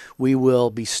 We will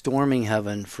be storming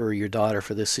heaven for your daughter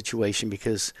for this situation,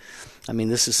 because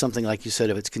this is something, like you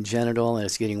said, if it's congenital and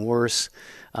it's getting worse,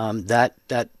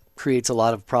 that creates a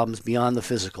lot of problems beyond the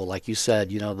physical, like you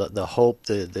said, the hope,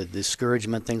 the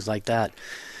discouragement, things like that.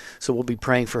 So we'll be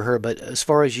praying for her. But as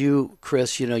far as you,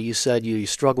 Chris, you said you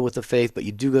struggle with the faith, but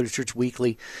you do go to church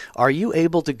weekly. Are you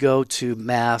able to go to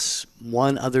Mass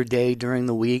one other day during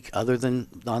the week other than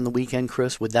on the weekend,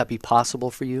 Chris? Would that be possible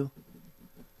for you?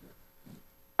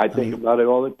 I think about it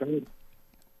all the time.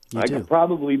 I could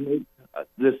probably make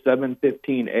the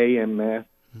 7:15 a.m. Mass.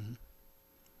 Mm-hmm.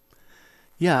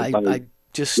 Yeah, I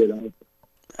just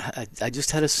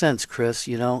had a sense, Chris,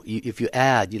 if you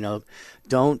add,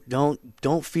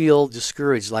 don't feel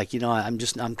discouraged, like, I'm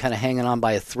kind of hanging on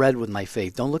by a thread with my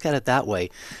faith. Don't look at it that way.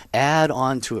 Add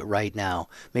on to it right now.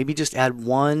 Maybe just add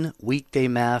one weekday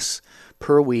Mass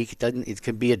per week. It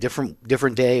could be a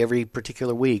different day every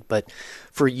particular week, but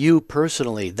for you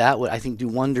personally, that would, I think, do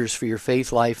wonders for your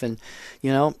faith life. And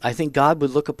I think God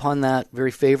would look upon that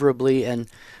very favorably, and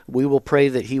we will pray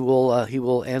that He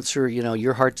will answer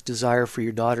your heart's desire for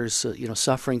your daughter's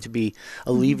suffering to be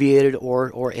alleviated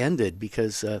or ended,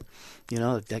 because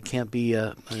that can't be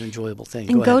an enjoyable thing.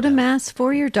 And go to Mass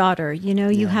for your daughter.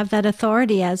 You have that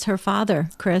authority as her father,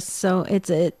 Chris. So it's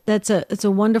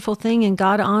a wonderful thing, and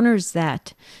God honors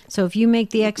that. So if you make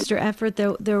the extra effort,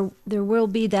 there will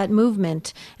be that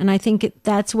movement. And I think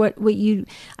that's what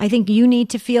I think you need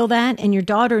to feel that, and your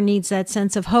daughter needs that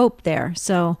sense of hope there.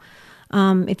 So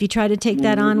if you try to take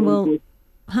that on,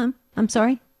 I'm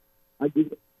sorry? I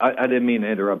didn't mean to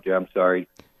interrupt you. I'm sorry.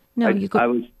 No, you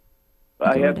go.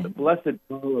 I have the Blessed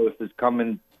Carlos is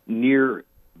coming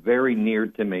very near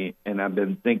to me, and I've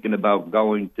been thinking about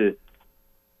going to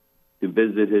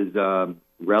visit his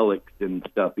relics and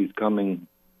stuff. He's coming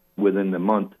within the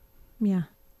month. Yeah,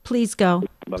 please go.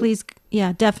 Please,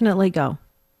 yeah, definitely go.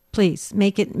 Please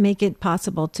make it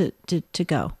possible to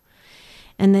go,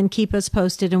 and then keep us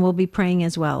posted, and we'll be praying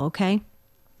as well. Okay.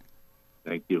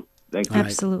 Thank you. Thank you.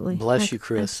 Absolutely. Right. Bless you,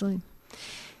 Chris. Absolutely.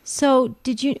 So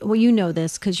did you? Well, you know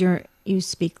this because you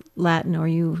speak Latin, or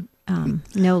you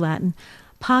know Latin.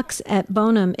 Pax et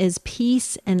bonum is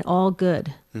peace and all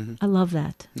good. I love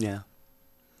that. Yeah.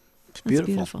 It's That's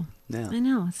beautiful. beautiful. Yeah. I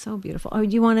know, it's so beautiful. Oh,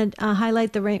 do you want to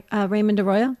highlight the Raymond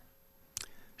Arroyo?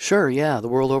 Sure, yeah. The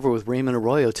World Over with Raymond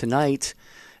Arroyo tonight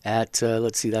at,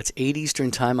 that's 8 Eastern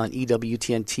Time on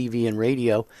EWTN TV and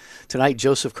radio. Tonight,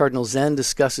 Joseph Cardinal Zen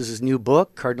discusses his new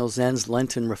book, Cardinal Zen's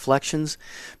Lenten Reflections.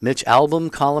 Mitch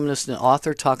Albom, columnist and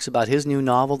author, talks about his new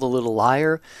novel, The Little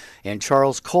Liar. And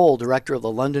Charles Cole, director of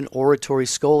the London Oratory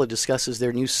Schola, discusses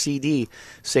their new CD,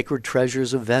 Sacred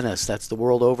Treasures of Venice. That's The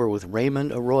World Over with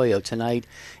Raymond Arroyo tonight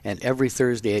and every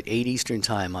Thursday at 8 Eastern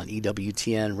Time on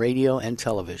EWTN radio and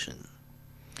television.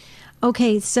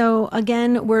 Okay, so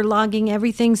again, we're logging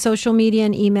everything, social media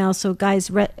and email. So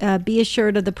guys, be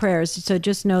assured of the prayers. So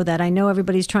just know that. I know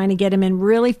everybody's trying to get them in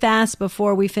really fast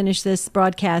before we finish this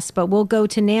broadcast, but we'll go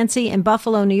to Nancy in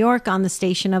Buffalo, New York on the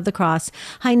Station of the Cross.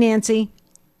 Hi, Nancy.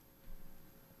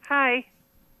 Hi.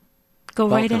 Go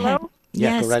right ahead. Hello?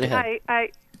 Yeah, yes. go right ahead.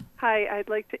 Hi, I'd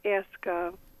like to ask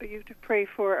you to pray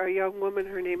for a young woman.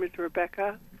 Her name is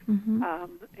Rebecca,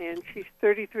 and she's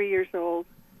 33 years old.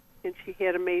 And she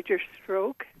had a major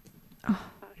stroke.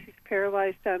 She's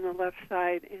paralyzed on the left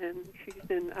side, and she's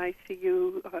in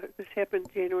ICU. This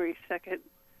happened January 2nd.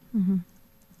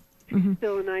 She's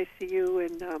still in ICU,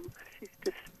 and she's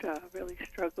just really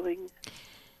struggling.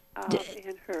 And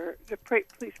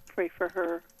please pray for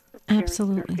her parents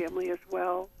and her family as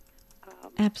well.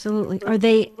 Absolutely. Are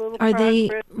they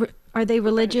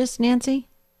religious, Nancy?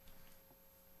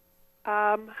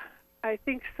 I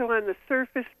think so on the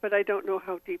surface, but I don't know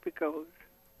how deep it goes.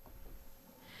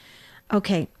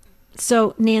 Okay.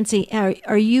 So, Nancy,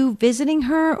 are you visiting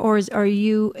her, or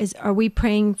are we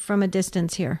praying from a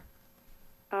distance here?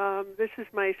 This is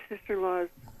my sister-in-law's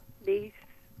niece.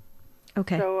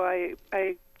 Okay. So I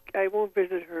won't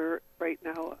visit her right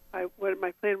now.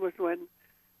 My plan was when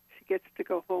she gets to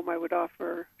go home, I would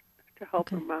offer to help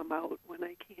her mom out when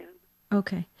I can.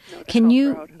 Okay. Can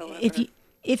you,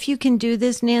 if you can do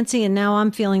this, Nancy, and now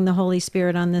I'm feeling the Holy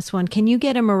Spirit on this one, can you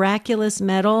get a miraculous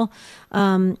medal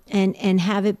and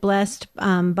have it blessed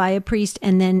by a priest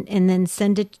and then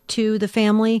send it to the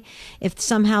family? If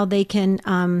somehow they can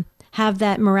have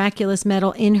that miraculous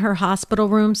medal in her hospital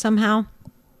room somehow?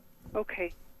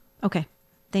 Okay. Okay.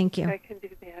 Thank you. I can do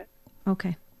that.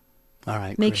 Okay. All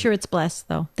right. Make great. sure it's blessed,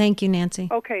 though. Thank you, Nancy.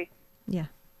 Okay. Yeah.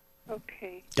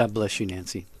 Okay. God bless you,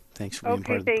 Nancy. Thanks for being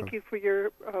part of the thank you for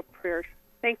your prayers.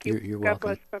 Thank you. You're God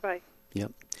welcome. bless. Bye-bye.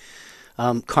 Yep.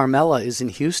 Carmela is in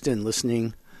Houston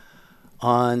listening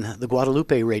on the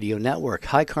Guadalupe Radio Network.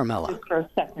 Hi, Carmela. Just for a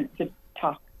second to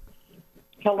talk.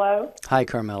 Hello? Hi,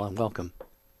 Carmela. Welcome.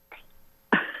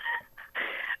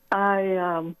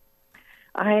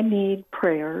 I need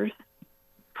prayers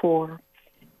for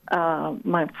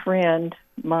my friend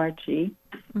Margie,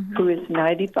 who is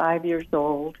 95 years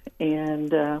old,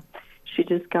 and she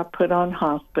just got put on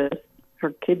hospice. Her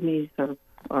kidneys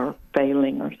are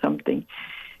failing or something.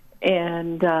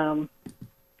 And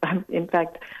in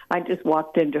fact, I just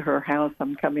walked into her house.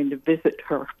 I'm coming to visit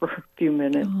her for a few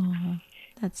minutes. Oh,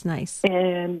 that's nice.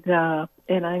 And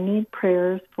I need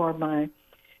prayers for my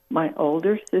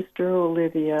older sister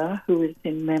Olivia, who is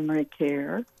in memory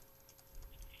care.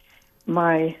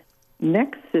 My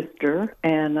next sister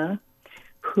Anna,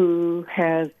 who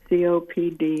has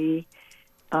COPD,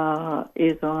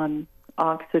 is on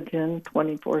oxygen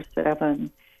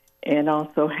 24/7, and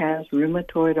also has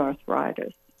rheumatoid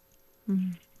arthritis.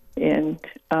 And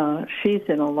she's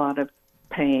in a lot of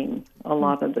pain a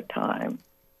lot of the time.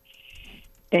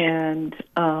 And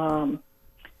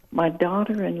my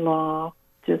daughter-in-law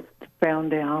just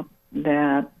found out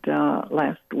that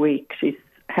last week she's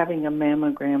having a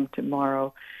mammogram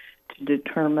tomorrow to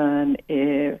determine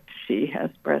if she has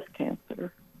breast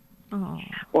cancer. Oh.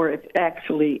 Or if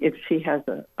she has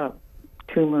a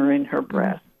tumor in her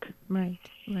breast. Right.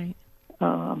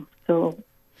 So,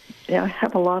 yeah, I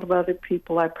have a lot of other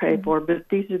people I pray for, but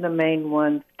these are the main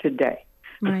ones today.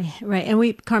 Right.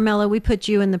 And Carmela, we put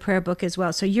you in the prayer book as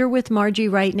well. So you're with Margie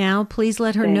right now. Please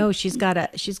let her know she's got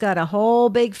a whole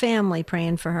big family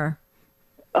praying for her.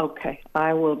 Okay,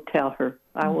 I will tell her.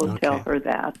 I will tell her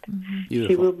that. Beautiful.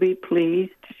 She will be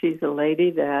pleased. She's a lady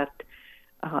that,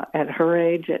 at her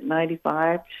age, at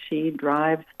 95, she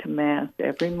drives to Mass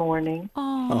every morning.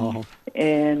 Oh.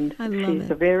 And I love she's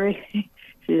a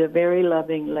very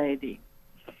loving lady.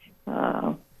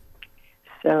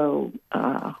 So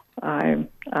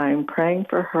I'm praying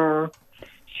for her.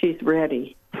 She's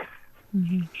ready.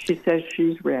 She says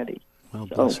she's ready. Well,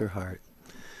 bless her heart.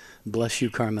 Bless you,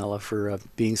 Carmela, for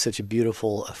being such a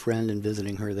beautiful friend and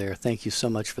visiting her there. Thank you so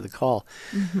much for the call.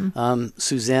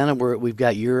 Susanna, we've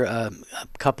got your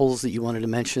couples that you wanted to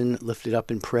mention lifted up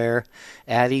in prayer.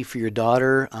 Addie, for your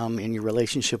daughter and your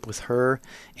relationship with her.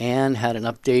 Anne had an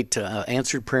update,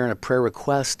 answered prayer and a prayer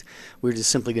request. We're just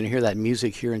simply going to hear that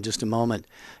music here in just a moment.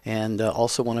 And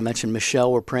also want to mention,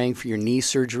 Michelle, we're praying for your knee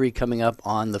surgery coming up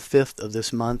on the 5th of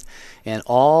this month. And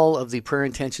all of the prayer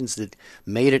intentions that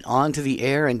made it onto the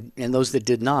air and those that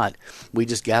did not, we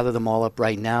just gather them all up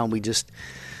right now. And we just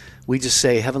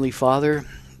say, Heavenly Father,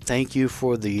 thank you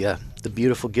for the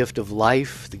beautiful gift of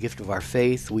life, the gift of our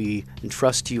faith. We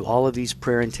entrust to you all of these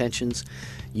prayer intentions.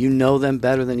 You know them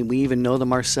better than we even know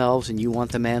them ourselves, and you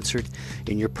want them answered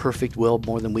in your perfect will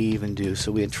more than we even do. So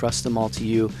we entrust them all to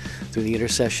you through the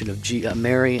intercession of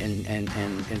Mary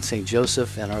and St.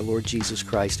 Joseph and our Lord Jesus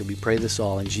Christ. And we pray this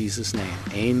all in Jesus' name.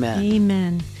 Amen.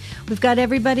 Amen. We've got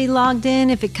everybody logged in.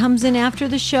 If it comes in after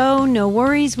the show, no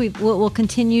worries. We'll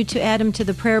continue to add them to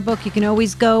the prayer book. You can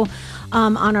always go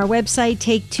on our website,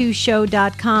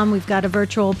 take2show.com. We've got a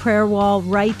virtual prayer wall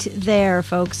right there,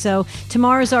 folks. So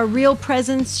tomorrow's our Real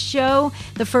Presence show,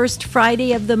 the first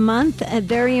Friday of the month.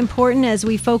 Very important as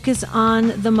we focus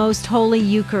on the Most Holy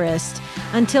Eucharist.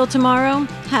 Until tomorrow,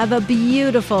 have a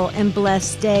beautiful and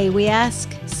blessed day. We ask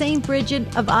St.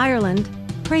 Bridget of Ireland,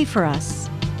 pray for us.